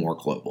feel more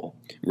global.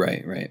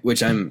 Right.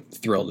 Which I'm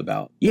thrilled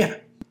about. Yeah.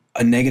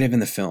 A negative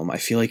in the film, I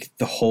feel like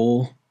the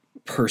whole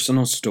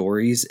personal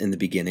stories in the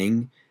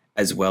beginning,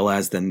 as well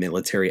as the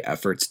military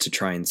efforts to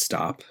try and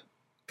stop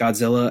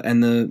Godzilla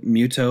and the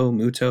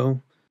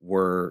Muto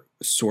were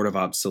sort of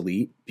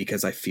obsolete,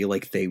 because I feel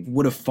like they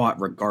would have fought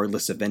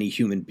regardless of any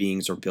human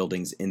beings or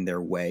buildings in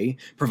their way,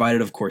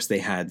 provided, of course, they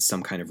had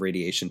some kind of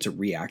radiation to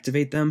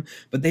reactivate them.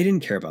 But they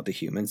didn't care about the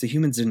humans. The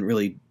humans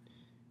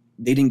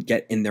they didn't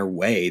get in their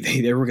way.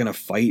 They were going to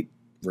fight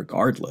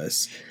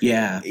regardless.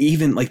 Yeah.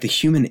 Even like the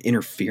human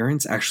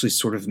interference actually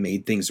sort of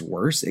made things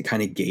worse. It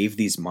kind of gave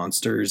these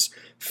monsters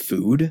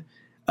food.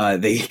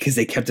 Because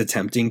they kept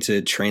attempting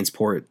to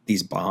transport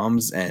these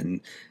bombs and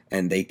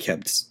they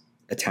kept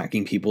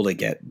attacking people to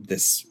get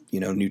this,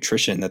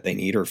 nutrition that they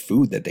need or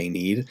food that they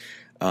need.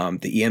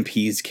 The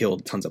EMPs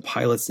killed tons of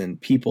pilots and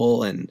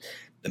people, and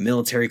the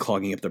military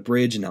clogging up the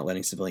bridge and not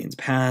letting civilians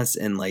pass.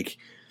 And like,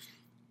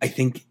 I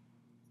think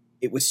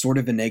it was sort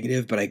of a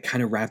negative, but I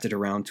kind of wrapped it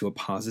around to a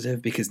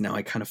positive, because now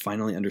I kind of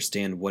finally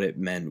understand what it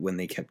meant when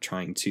they kept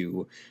trying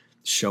to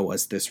show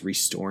us this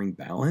restoring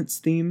balance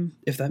theme,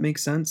 if that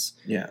makes sense.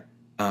 Yeah.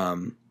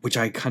 Which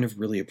I kind of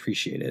really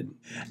appreciated.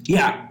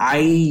 Yeah,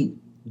 I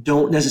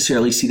don't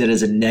necessarily see that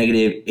as a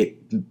negative. It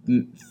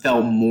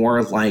felt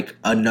more like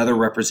another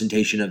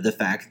representation of the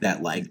fact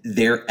that like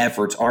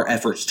our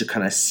efforts to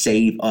kind of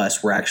save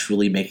us were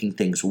actually making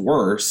things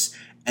worse.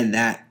 And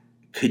that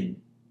could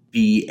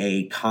be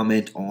a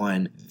comment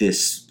on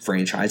this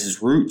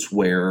franchise's roots,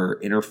 where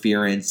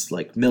interference,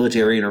 like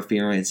military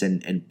interference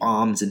and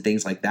bombs and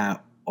things like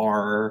that,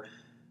 are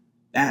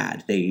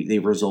bad. They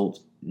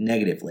result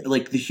negatively.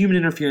 Like, the human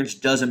interference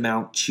does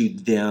amount to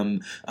them,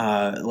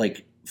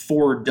 like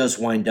Ford does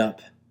wind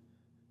up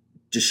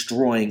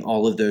destroying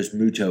all of those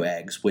Muto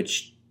eggs,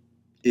 which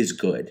is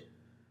good,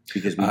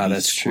 because we'd be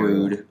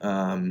screwed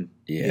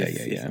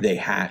if they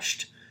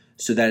hatched.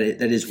 So that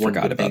is one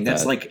good thing.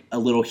 That's like a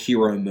little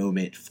hero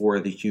moment for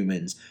the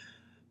humans.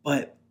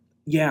 But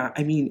yeah,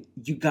 I mean,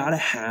 you gotta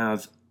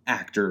have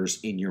actors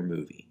in your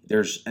movie.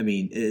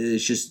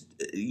 It's just,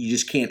 you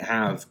just can't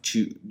have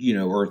two,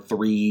 or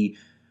three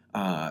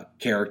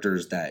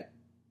characters that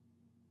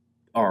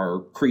are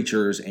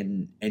creatures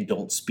and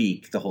don't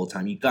speak the whole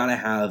time. You gotta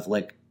have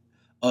like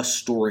a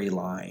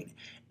storyline.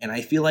 And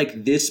I feel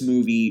like this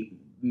movie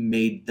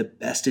made the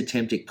best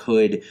attempt it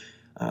could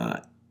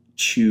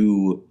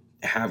to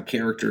have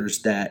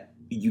characters that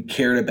you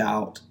cared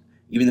about,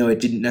 even though it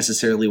didn't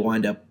necessarily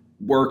wind up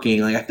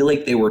working. Like, I feel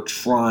like they were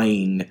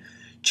trying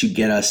to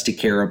get us to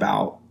care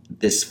about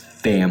this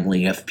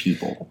family of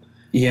people.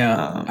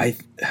 Yeah,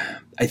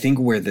 I think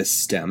where this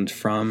stemmed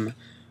from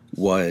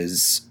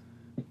was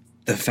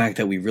the fact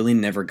that we really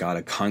never got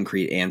a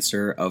concrete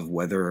answer of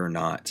whether or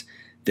not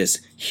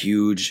this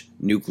huge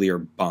nuclear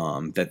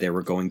bomb that they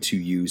were going to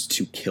use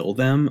to kill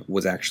them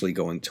was actually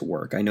going to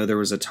work. I know there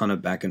was a ton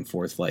of back and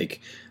forth,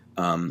 like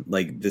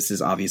this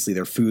is obviously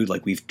their food.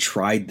 Like, we've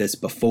tried this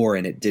before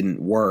and it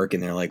didn't work.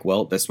 And they're like,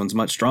 well, this one's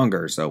much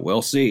stronger, so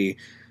we'll see.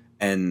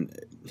 And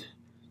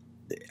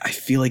I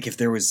feel like if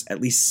there was at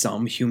least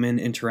some human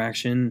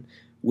interaction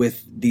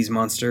with these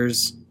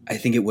monsters, I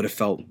think it would have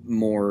felt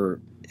more.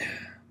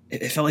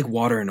 It felt like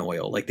water and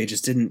oil. Like, they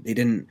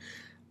didn't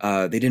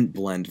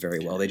blend very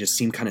well. They just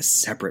seemed kind of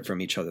separate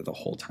from each other the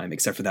whole time,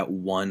 except for that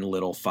one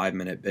little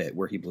 5-minute bit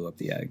where he blew up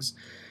the eggs.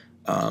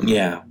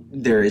 Yeah,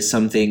 there is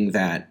something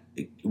that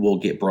will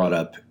get brought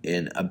up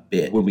in a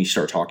bit when we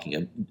start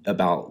talking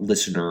about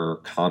listener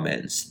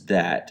comments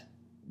that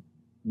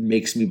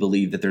makes me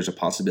believe that there's a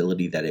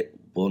possibility that it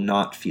will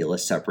not feel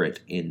as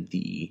separate in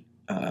the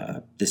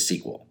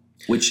sequel.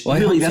 Which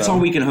really, that's all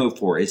we can hope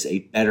for, is a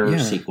better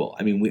sequel.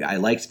 I mean, I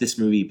liked this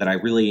movie, but I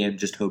really am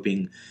just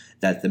hoping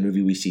that the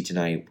movie we see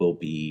tonight will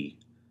be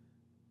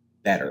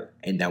better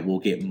and that we'll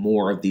get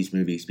more of these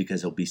movies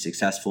because they'll be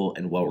successful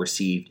and well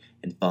received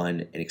and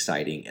fun and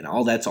exciting. And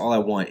that's all I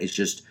want is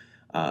just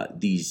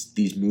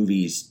these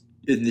movies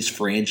in this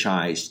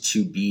franchise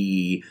to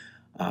be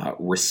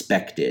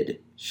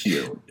respected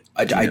here.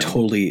 I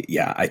totally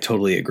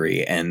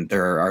agree. And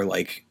there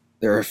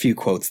are a few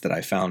quotes that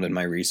I found in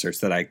my research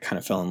that I kind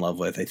of fell in love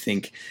with. I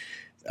think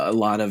a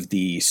lot of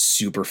the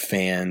super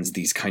fans,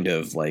 these kind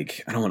of,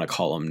 like, I don't want to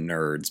call them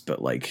nerds,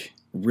 but like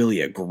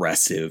really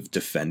aggressive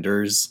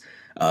defenders,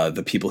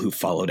 the people who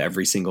followed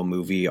every single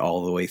movie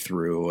all the way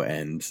through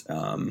and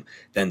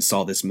then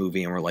saw this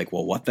movie and were like,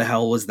 well, what the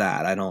hell was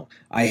that?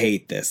 I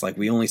hate this. Like,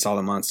 we only saw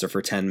the monster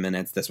for 10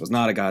 minutes. This was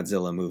not a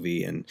Godzilla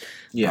movie. And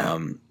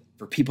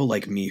for people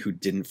like me who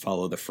didn't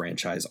follow the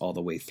franchise all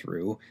the way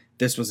through,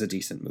 this was a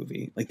decent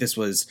movie. Like,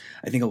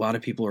 I think a lot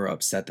of people are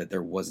upset that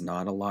there was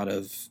not a lot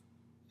of,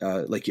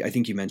 like, I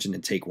think you mentioned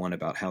in Take One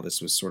about how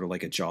this was sort of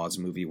like a Jaws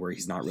movie where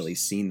he's not really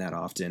seen that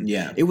often.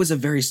 Yeah. It was a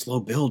very slow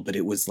build, but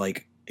it was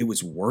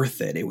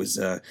worth it. It was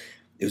a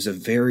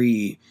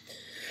very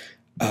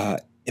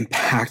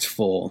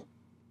impactful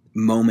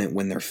moment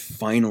when they're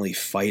finally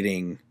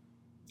fighting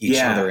each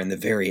other in the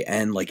very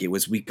end. Like,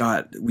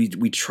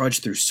 we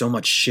trudged through so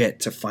much shit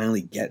to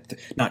finally get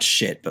not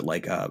shit, but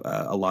like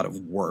a lot of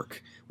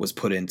work was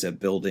put into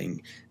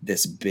building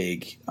this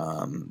big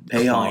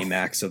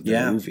climax of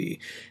the movie.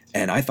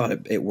 And I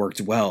thought it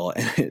worked well.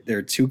 And there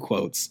are two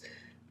quotes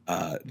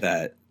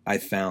that I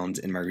found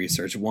in my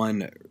research.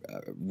 One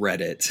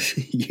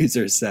Reddit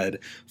user said,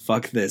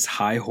 "Fuck this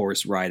high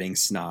horse riding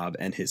snob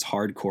and his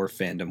hardcore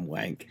fandom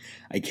wank.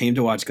 I came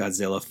to watch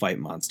Godzilla fight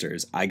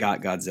monsters. I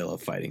got Godzilla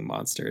fighting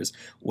monsters.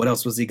 What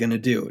else was he going to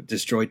do?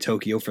 Destroy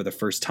Tokyo for the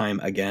first time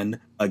again?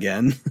 I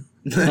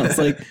was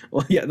like,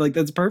 well, yeah, like,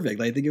 that's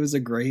perfect. I think it was a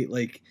great,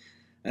 like,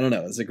 I don't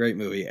know, it's a great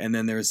movie. And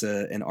then there's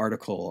an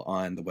article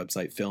on the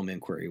website Film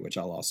Inquiry, which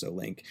I'll also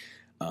link.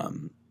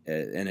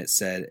 And it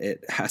said,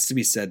 it has to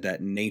be said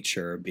that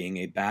nature, being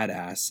a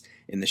badass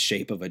in the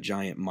shape of a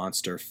giant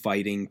monster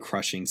fighting,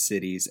 crushing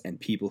cities and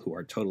people who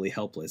are totally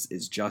helpless,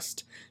 is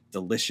just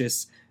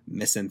delicious,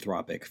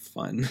 misanthropic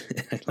fun.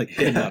 I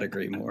could not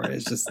agree more.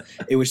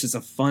 It was just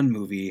a fun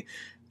movie.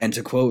 And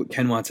to quote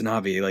Ken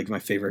Watanabe, like, my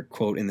favorite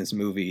quote in this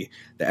movie,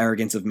 "The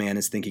arrogance of man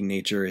is thinking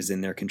nature is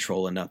in their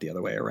control and not the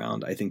other way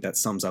around." I think that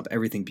sums up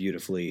everything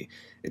beautifully.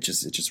 It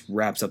just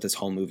wraps up this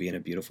whole movie in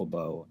a beautiful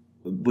bow.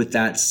 With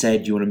that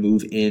said, you want to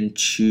move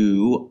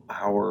into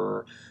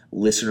our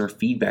listener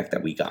feedback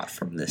that we got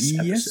from this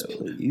episode? Yes,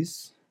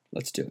 please.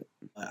 Let's do it.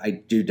 I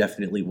do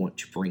definitely want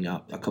to bring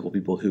up a couple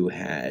people who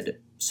had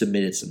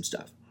submitted some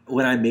stuff.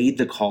 When I made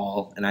the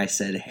call and I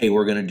said, hey,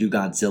 we're going to do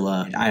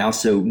Godzilla, I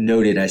also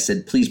noted, I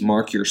said, please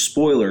mark your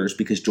spoilers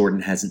because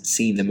Jordan hasn't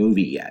seen the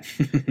movie yet.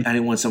 I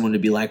didn't want someone to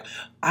be like,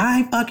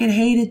 I fucking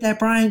hated that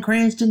Bryan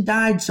Cranston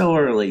died so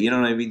early. You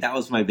know what I mean? That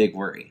was my big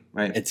worry,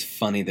 right? It's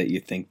funny that you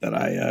think that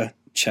I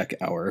check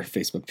our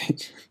Facebook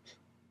page.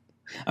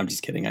 I'm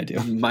just kidding. I do.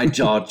 My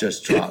jaw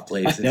just dropped,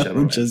 ladies and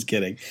gentlemen. I'm just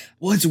kidding.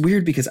 Well, it's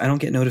weird because I don't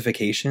get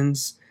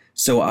notifications.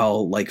 So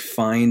I'll like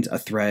find a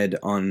thread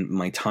on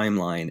my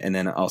timeline and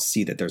then I'll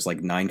see that there's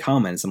like 9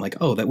 comments. I'm like,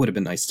 oh, that would have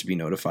been nice to be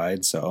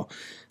notified. So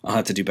I'll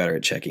have to do better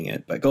at checking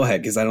it. But go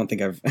ahead, because I don't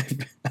think I've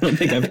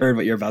heard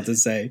what you're about to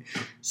say.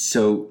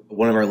 So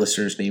one of our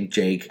listeners named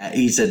Jake,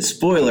 he said,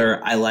 spoiler,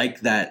 I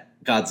like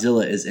that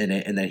Godzilla is in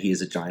it and that he is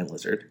a giant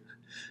lizard.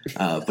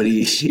 But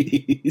he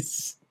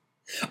Jeez.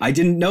 I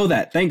didn't know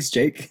that. Thanks,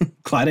 Jake.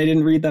 Glad I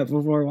didn't read that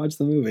before I watched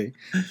the movie.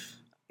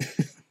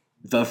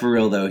 But for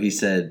real, though, he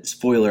said,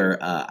 spoiler,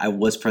 I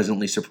was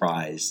pleasantly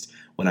surprised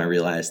when I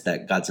realized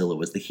that Godzilla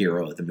was the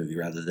hero of the movie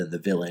rather than the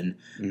villain,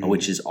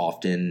 which is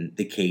often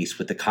the case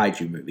with the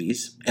kaiju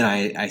movies. And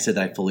I said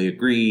that I fully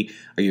agree.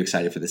 Are you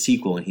excited for the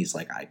sequel? And he's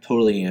like, I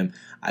totally am.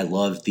 I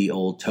loved the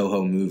old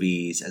Toho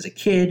movies as a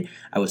kid.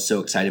 I was so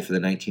excited for the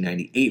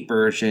 1998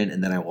 version,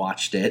 and then I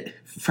watched it,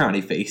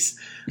 frowny face.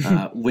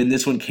 When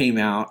this one came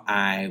out,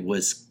 I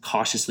was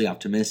cautiously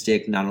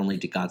optimistic. Not only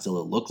did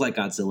Godzilla look like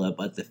Godzilla,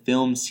 but the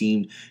film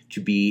seemed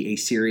to be a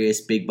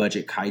serious,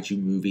 big-budget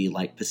kaiju movie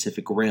like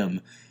Pacific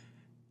Rim,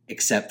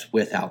 except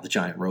without the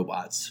giant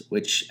robots.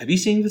 Which, have you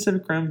seen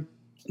Pacific Rim?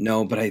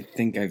 No, but I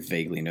think I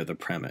vaguely know the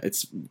premise.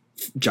 It's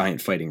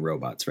giant fighting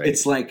robots, right?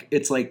 It's like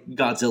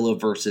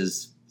Godzilla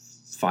versus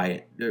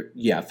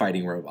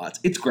fighting robots.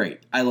 It's great.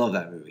 I love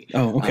that movie.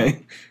 Oh,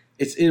 okay.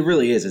 It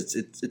really is.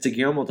 It's a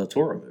Guillermo del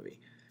Toro movie.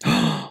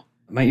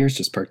 My ears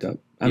just perked up.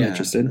 I'm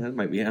interested. That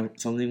might be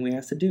something we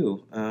have to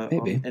do.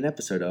 Maybe an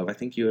episode of. I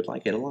think you would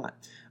like it a lot.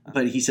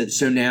 But he said,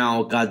 so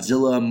now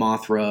Godzilla,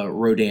 Mothra,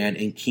 Rodan,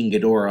 and King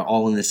Ghidorah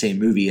all in the same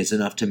movie is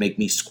enough to make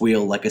me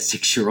squeal like a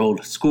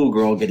 6-year-old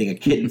schoolgirl getting a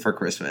kitten for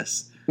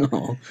Christmas.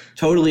 Oh.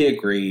 Totally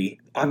agree.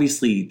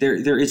 Obviously,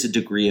 there is a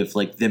degree of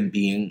like them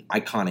being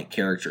iconic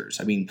characters.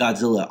 I mean,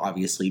 Godzilla,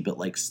 obviously, but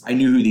like I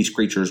knew who these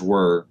creatures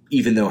were,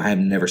 even though I have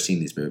never seen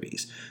these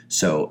movies.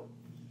 So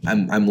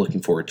I'm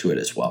looking forward to it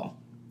as well.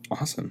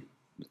 Awesome.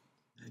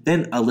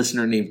 Then a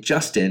listener named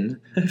Justin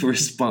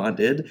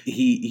responded.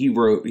 He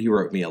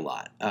wrote me a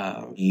lot.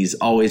 He's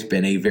always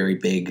been a very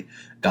big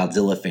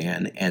Godzilla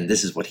fan, and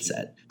this is what he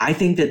said. I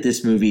think that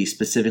this movie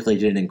specifically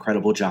did an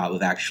incredible job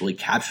of actually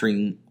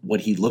capturing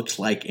what he looked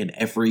like in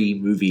every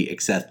movie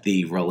except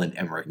the Roland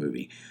Emmerich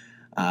movie.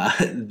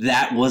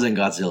 That wasn't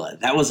Godzilla.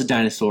 That was a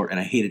dinosaur, and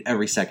I hated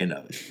every second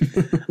of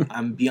it.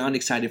 I'm beyond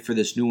excited for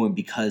this new one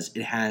because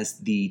it has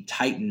the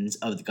titans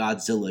of the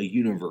Godzilla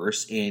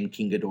universe in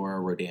King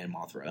Ghidorah, Rodan,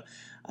 Mothra.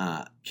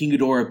 King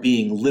Ghidorah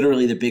being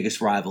literally the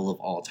biggest rival of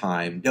all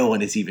time. No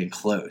one is even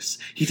close.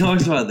 He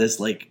talks about this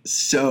like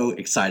so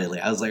excitedly.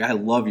 I was like, I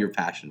love your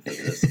passion for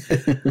this.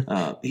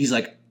 He's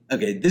like,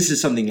 okay, this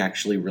is something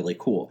actually really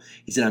cool.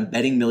 He said, I'm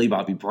betting Millie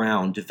Bobby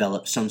Brown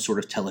developed some sort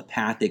of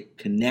telepathic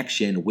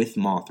connection with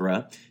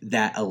Mothra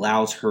that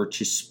allows her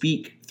to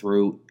speak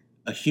through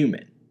a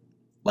human,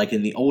 like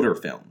in the older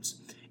films.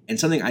 And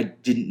something I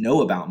didn't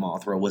know about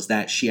Mothra was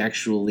that she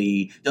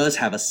actually does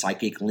have a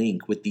psychic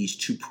link with these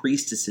two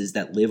priestesses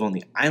that live on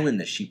the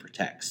island that she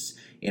protects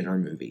in her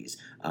movies.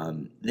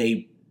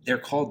 They're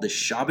called the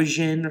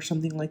Shabajin or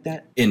something like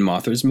that. In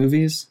Mothra's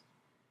movies?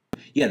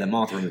 Yeah, the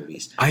Mothra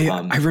movies.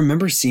 I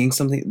remember seeing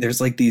something.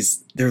 There's like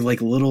they're like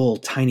little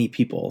tiny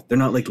people. They're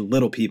not like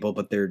little people,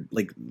 but they're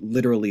like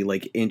literally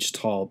like inch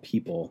tall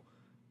people.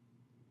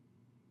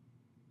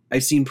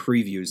 I've seen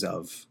previews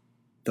of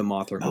the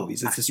Mothra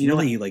movies. It's this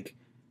really like.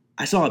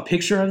 I saw a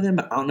picture of them,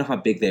 but I don't know how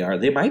big they are.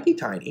 They might be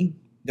tiny.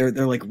 They're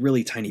like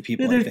really tiny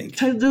people, I think.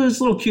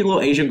 Those little cute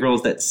little Asian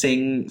girls that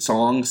sing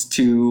songs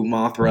to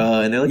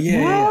Mothra, and they're like,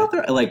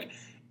 Mothra! Like,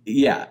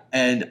 yeah.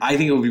 And I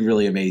think it would be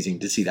really amazing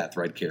to see that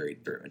thread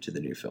carried through into the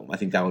new film. I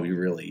think that would be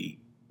really,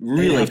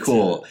 really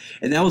cool.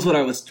 And that was what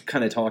I was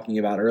kind of talking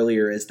about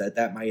earlier, is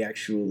that might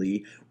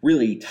actually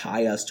really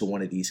tie us to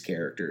one of these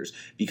characters,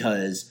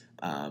 because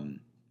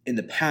in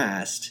the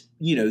past,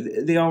 you know,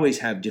 they always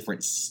have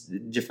different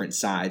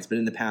sides, but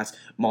in the past,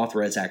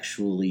 Mothra has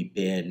actually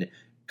been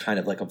kind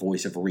of like a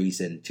voice of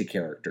reason to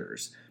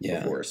characters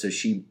before. So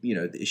she, you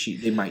know,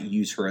 they might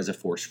use her as a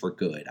force for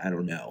good. I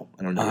don't know.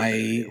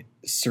 I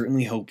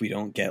certainly hope we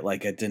don't get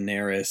like a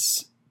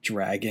Daenerys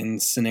dragon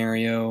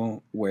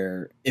scenario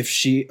where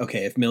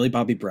if Millie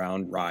Bobby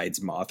Brown rides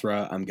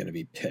Mothra, I'm gonna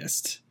be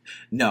pissed.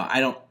 No,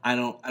 I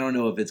don't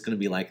know if it's gonna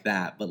be like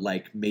that, but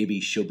like maybe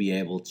she'll be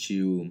able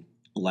to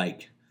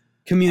like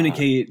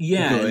communicate,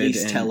 at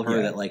least tell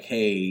her that like,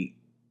 hey,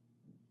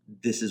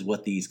 this is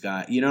what these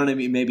guys, you know what I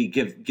mean? Maybe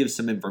give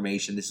some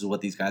information. This is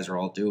what these guys are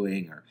all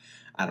doing, or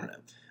I don't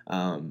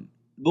know.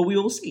 But we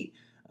will see.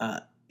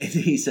 And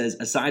he says,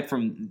 aside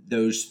from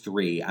those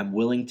three, I'm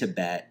willing to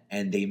bet,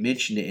 and they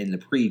mentioned it in the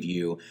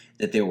preview,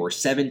 that there were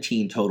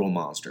 17 total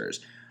monsters.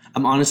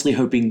 I'm honestly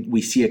hoping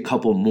we see a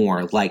couple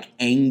more, like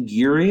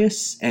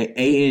Anguirus,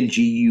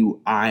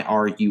 Anguirus,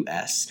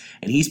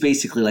 and he's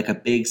basically like a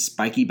big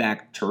spiky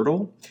back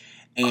turtle.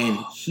 And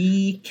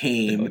he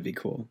came. That would be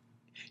cool.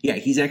 Yeah,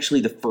 he's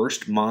actually the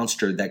first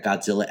monster that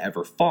Godzilla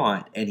ever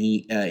fought, and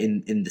he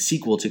in the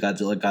sequel to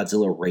Godzilla,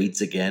 Godzilla raids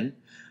again.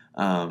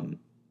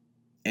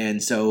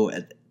 And so,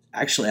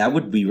 actually, that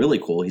would be really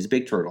cool. He's a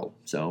big turtle,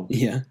 so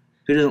yeah,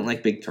 who doesn't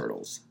like big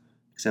turtles?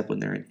 Except when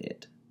they're in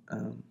it.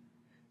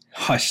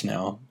 Hush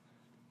now.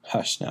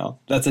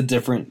 That's a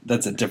different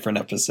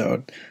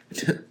episode.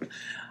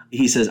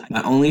 He says,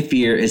 my only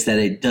fear is that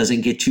it doesn't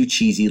get too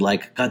cheesy,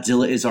 like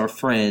Godzilla is our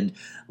friend.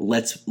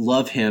 Let's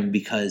love him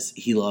because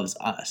he loves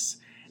us.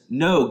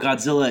 No,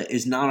 Godzilla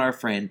is not our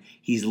friend.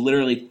 He's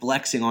literally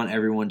flexing on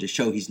everyone to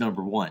show he's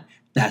number one.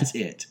 That's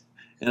it.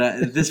 And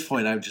at this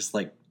point, I'm just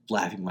like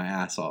laughing my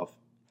ass off.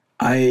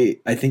 I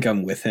think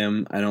I'm with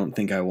him. I don't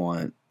think I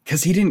want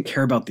because he didn't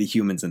care about the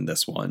humans in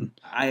this one.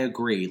 I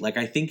agree. Like,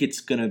 I think it's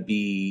gonna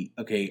be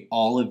okay.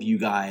 All of you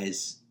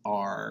guys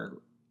are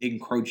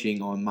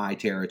encroaching on my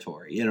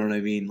territory. You know what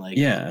I mean? Like,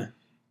 Yeah.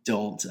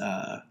 don't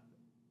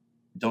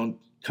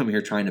come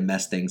here trying to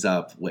mess things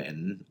up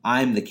when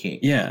I'm the king.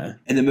 Yeah.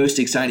 And the most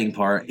exciting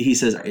part, he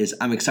says, is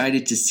I'm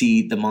excited to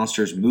see the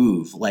monsters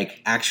move,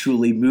 like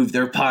actually move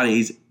their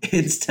bodies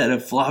instead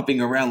of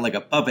flopping around like a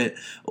puppet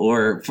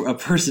or a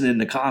person in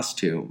a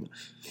costume.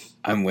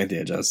 I'm with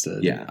you,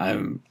 Justin. Yeah.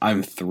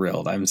 I'm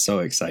thrilled. I'm so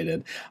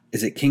excited.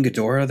 Is it King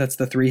Ghidorah that's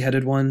the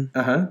three-headed one?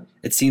 Uh-huh.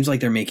 It seems like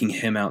they're making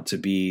him out to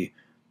be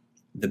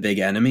the big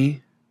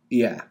enemy.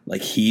 Yeah.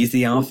 Like he's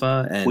the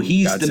alpha and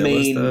he's Godzilla's the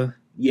main.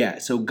 Yeah,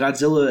 so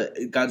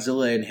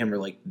Godzilla and him are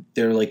like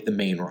they're like the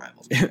main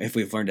rivals. If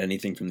we've learned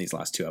anything from these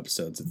last two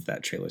episodes, it's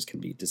that trailers can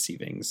be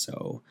deceiving.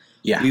 So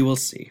yeah, we will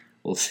see.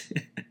 We'll see.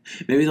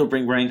 Maybe they'll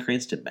bring Bryan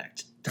Cranston back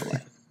to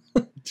life.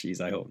 Jeez,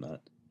 I hope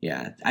not.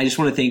 Yeah, I just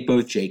want to thank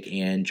both Jake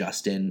and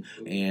Justin,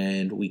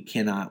 and we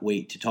cannot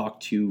wait to talk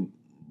to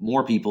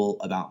more people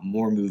about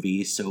more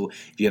movies. So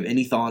if you have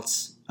any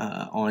thoughts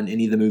on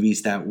any of the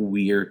movies that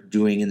we're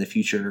doing in the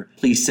future,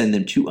 please send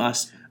them to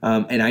us.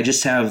 And I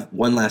just have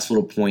one last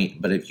little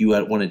point, but if you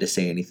wanted to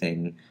say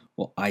anything.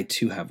 Well, I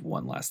too have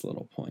one last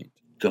little point.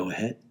 Go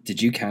ahead.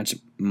 Did you catch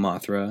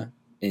Mothra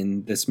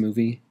in this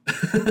movie?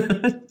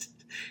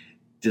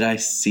 Did I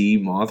see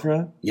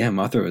Mothra? Yeah,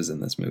 Mothra was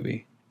in this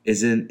movie.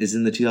 Is in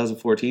the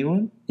 2014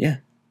 one? Yeah.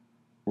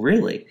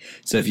 Really?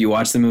 So if you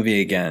watch the movie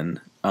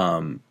again,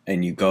 and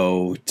you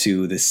go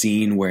to the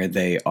scene where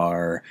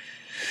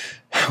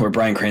where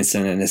Bryan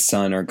Cranston and his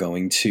son are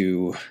going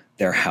to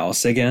their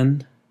house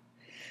again,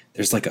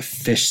 there's like a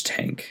fish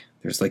tank.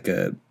 There's like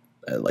a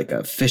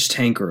fish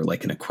tank or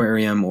like an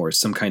aquarium or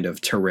some kind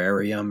of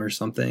terrarium or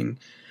something.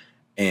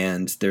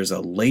 And there's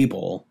a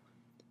label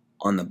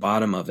on the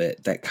bottom of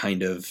it that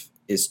kind of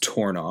is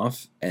torn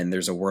off, and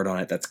there's a word on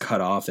it that's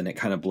cut off, and it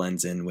kind of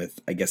blends in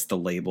with, I guess, the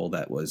label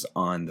that was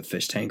on the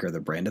fish tank or the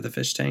brand of the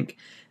fish tank,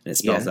 and it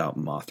spells out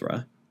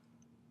Mothra,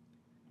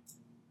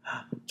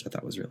 which I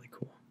thought was really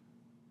cool.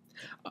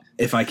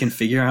 If I can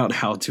figure out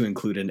how to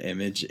include an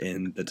image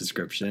in the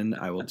description,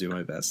 I will do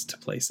my best to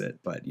place it,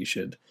 but you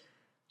should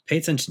pay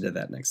attention to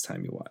that next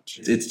time you watch.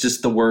 It's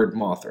just the word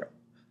Mothra.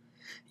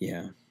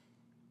 Yeah.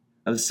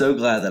 I'm so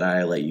glad that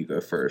I let you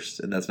go first,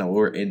 and that's not what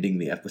we're ending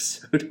the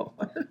episode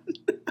on.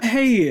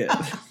 Hey,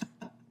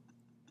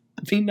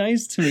 be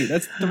nice to me.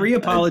 That's 3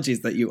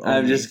 apologies that you owe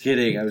I'm me. just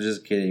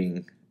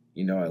kidding.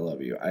 You know I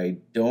love you. I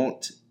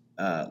don't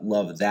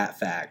love that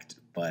fact,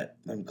 but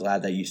I'm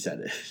glad that you said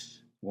it.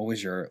 What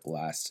was your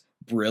last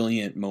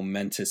brilliant,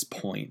 momentous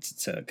point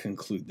to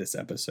conclude this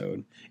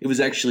episode? It was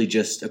actually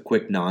just a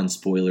quick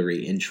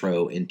non-spoilery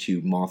intro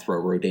into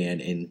Mothra, Rodan,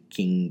 and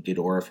King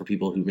Ghidorah for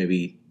people who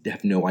maybe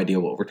have no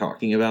idea what we're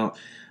talking about.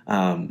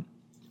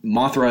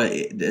 Mothra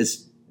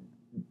is,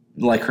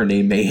 like her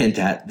name may hint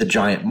at, the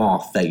giant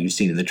moth that you've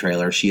seen in the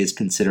trailer. She is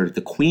considered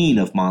the queen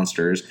of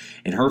monsters,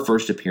 and her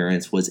first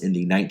appearance was in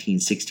the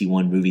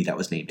 1961 movie that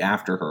was named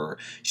after her.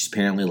 She's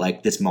apparently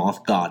like this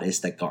moth goddess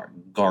that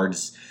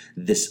guards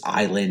this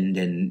island,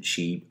 and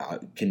she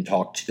can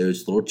talk to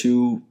those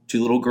two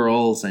little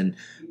girls, and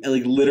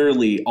like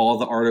literally all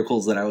the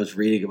articles that I was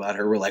reading about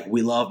her were like,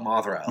 we love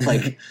Mothra.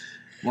 Like,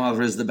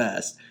 Mothra's the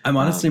best. I'm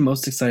honestly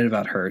most excited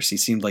about her. She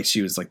seemed like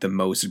she was like the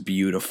most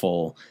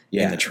beautiful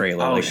in the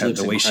trailer. Oh, like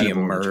the way she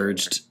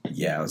emerged.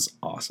 Yeah, it was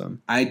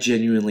awesome. I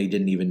genuinely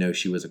didn't even know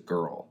she was a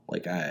girl.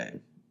 Like, I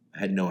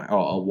had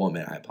a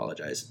woman. I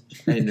apologize.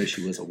 I didn't know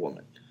she was a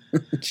woman.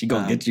 She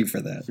gonna get you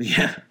for that.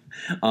 Yeah.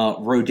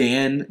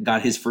 Rodan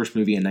got his first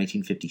movie in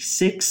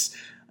 1956.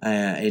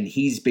 And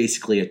he's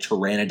basically a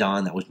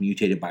pteranodon that was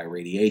mutated by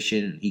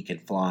radiation. He can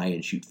fly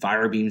and shoot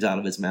fire beams out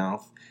of his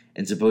mouth.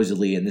 And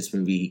supposedly in this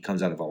movie, he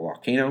comes out of a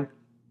volcano.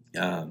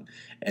 And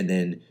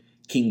then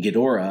King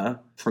Ghidorah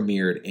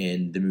premiered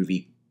in the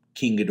movie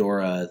King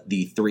Ghidorah,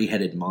 the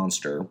Three-Headed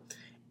Monster.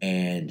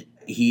 And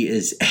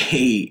he's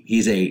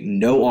a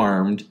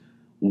no-armed,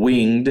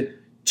 winged,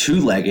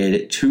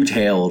 two-legged,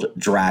 two-tailed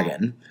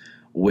dragon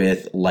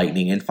with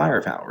lightning and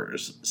fire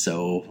powers.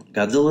 So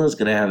Godzilla is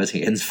going to have his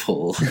hands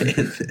full.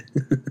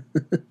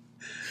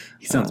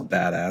 He sounds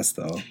badass,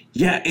 though.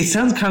 Yeah, it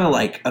sounds kind of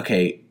like,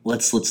 okay,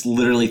 let's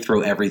literally throw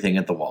everything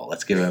at the wall.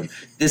 Let's give him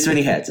this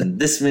many heads and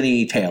this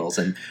many tails,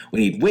 and we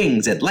need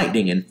wings and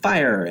lightning and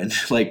fire, and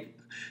like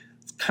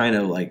it's kind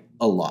of like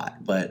a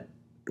lot. But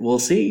we'll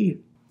see.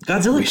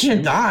 Godzilla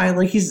can't die.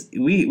 Like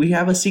we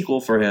have a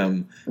sequel for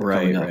him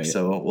coming up,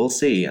 so we'll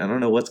see. I don't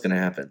know what's going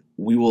to happen.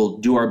 We will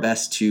do our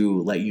best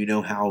to let you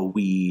know how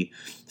we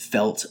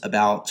felt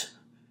about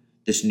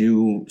this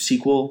new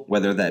sequel,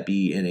 whether that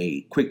be in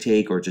a quick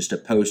take or just a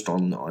post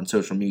on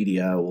social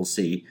media. We'll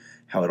see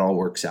how it all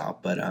works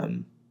out. But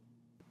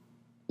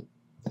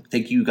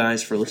thank you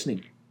guys for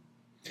listening.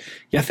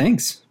 Yeah,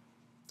 thanks.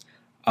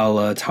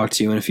 I'll talk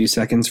to you in a few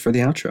seconds for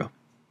the outro.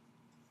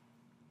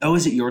 Oh,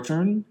 is it your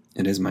turn?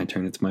 It is my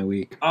turn. It's my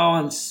week. Oh,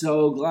 I'm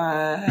so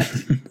glad.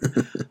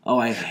 Oh,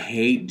 I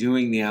hate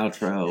doing the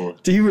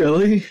outro. Do you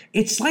really?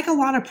 It's like a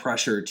lot of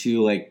pressure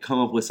to like come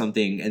up with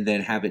something and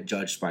then have it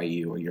judged by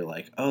you, or you're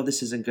like, oh,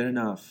 this isn't good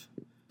enough.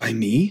 By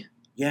me?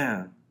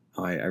 Yeah.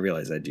 Oh, I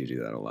realize I do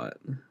that a lot.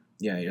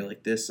 Yeah, you're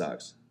like, this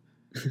sucks.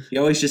 He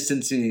always just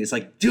insinuates, it's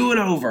like, do it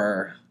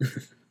over.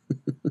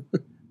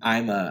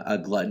 I'm a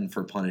glutton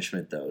for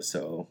punishment, though,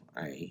 so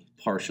I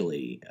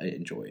partially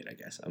enjoy it, I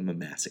guess. I'm a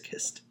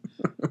masochist.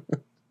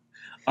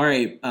 All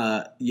right,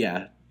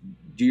 yeah,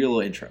 do your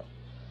little intro.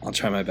 I'll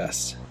try my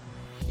best.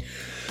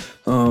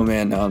 Oh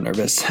man, now I'm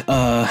nervous.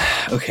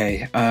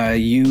 Okay,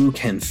 you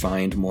can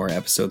find more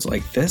episodes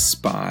like this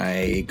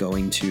by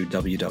going to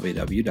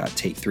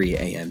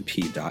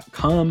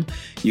www.take3amp.com.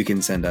 You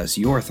can send us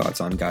your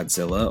thoughts on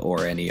Godzilla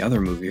or any other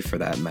movie for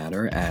that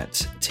matter at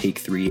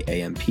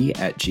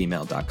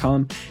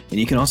take3amp@gmail.com. And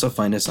you can also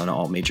find us on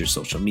all major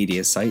social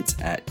media sites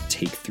at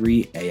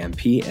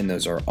take3amp, and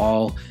those are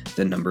all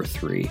the number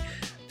 3.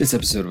 This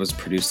episode was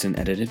produced and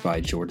edited by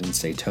Jordan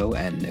Sato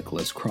and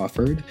Nicholas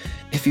Crawford.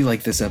 If you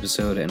like this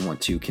episode and want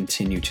to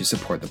continue to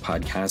support the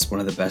podcast, one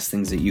of the best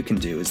things that you can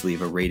do is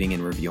leave a rating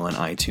and review on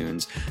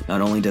iTunes.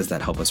 Not only does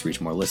that help us reach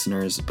more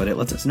listeners, but it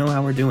lets us know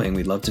how we're doing.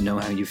 We'd love to know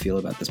how you feel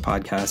about this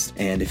podcast.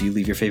 And if you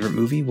leave your favorite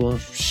movie, we'll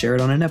share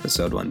it on an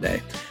episode one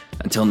day.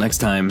 Until next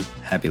time,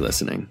 happy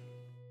listening.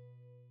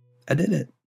 I did it.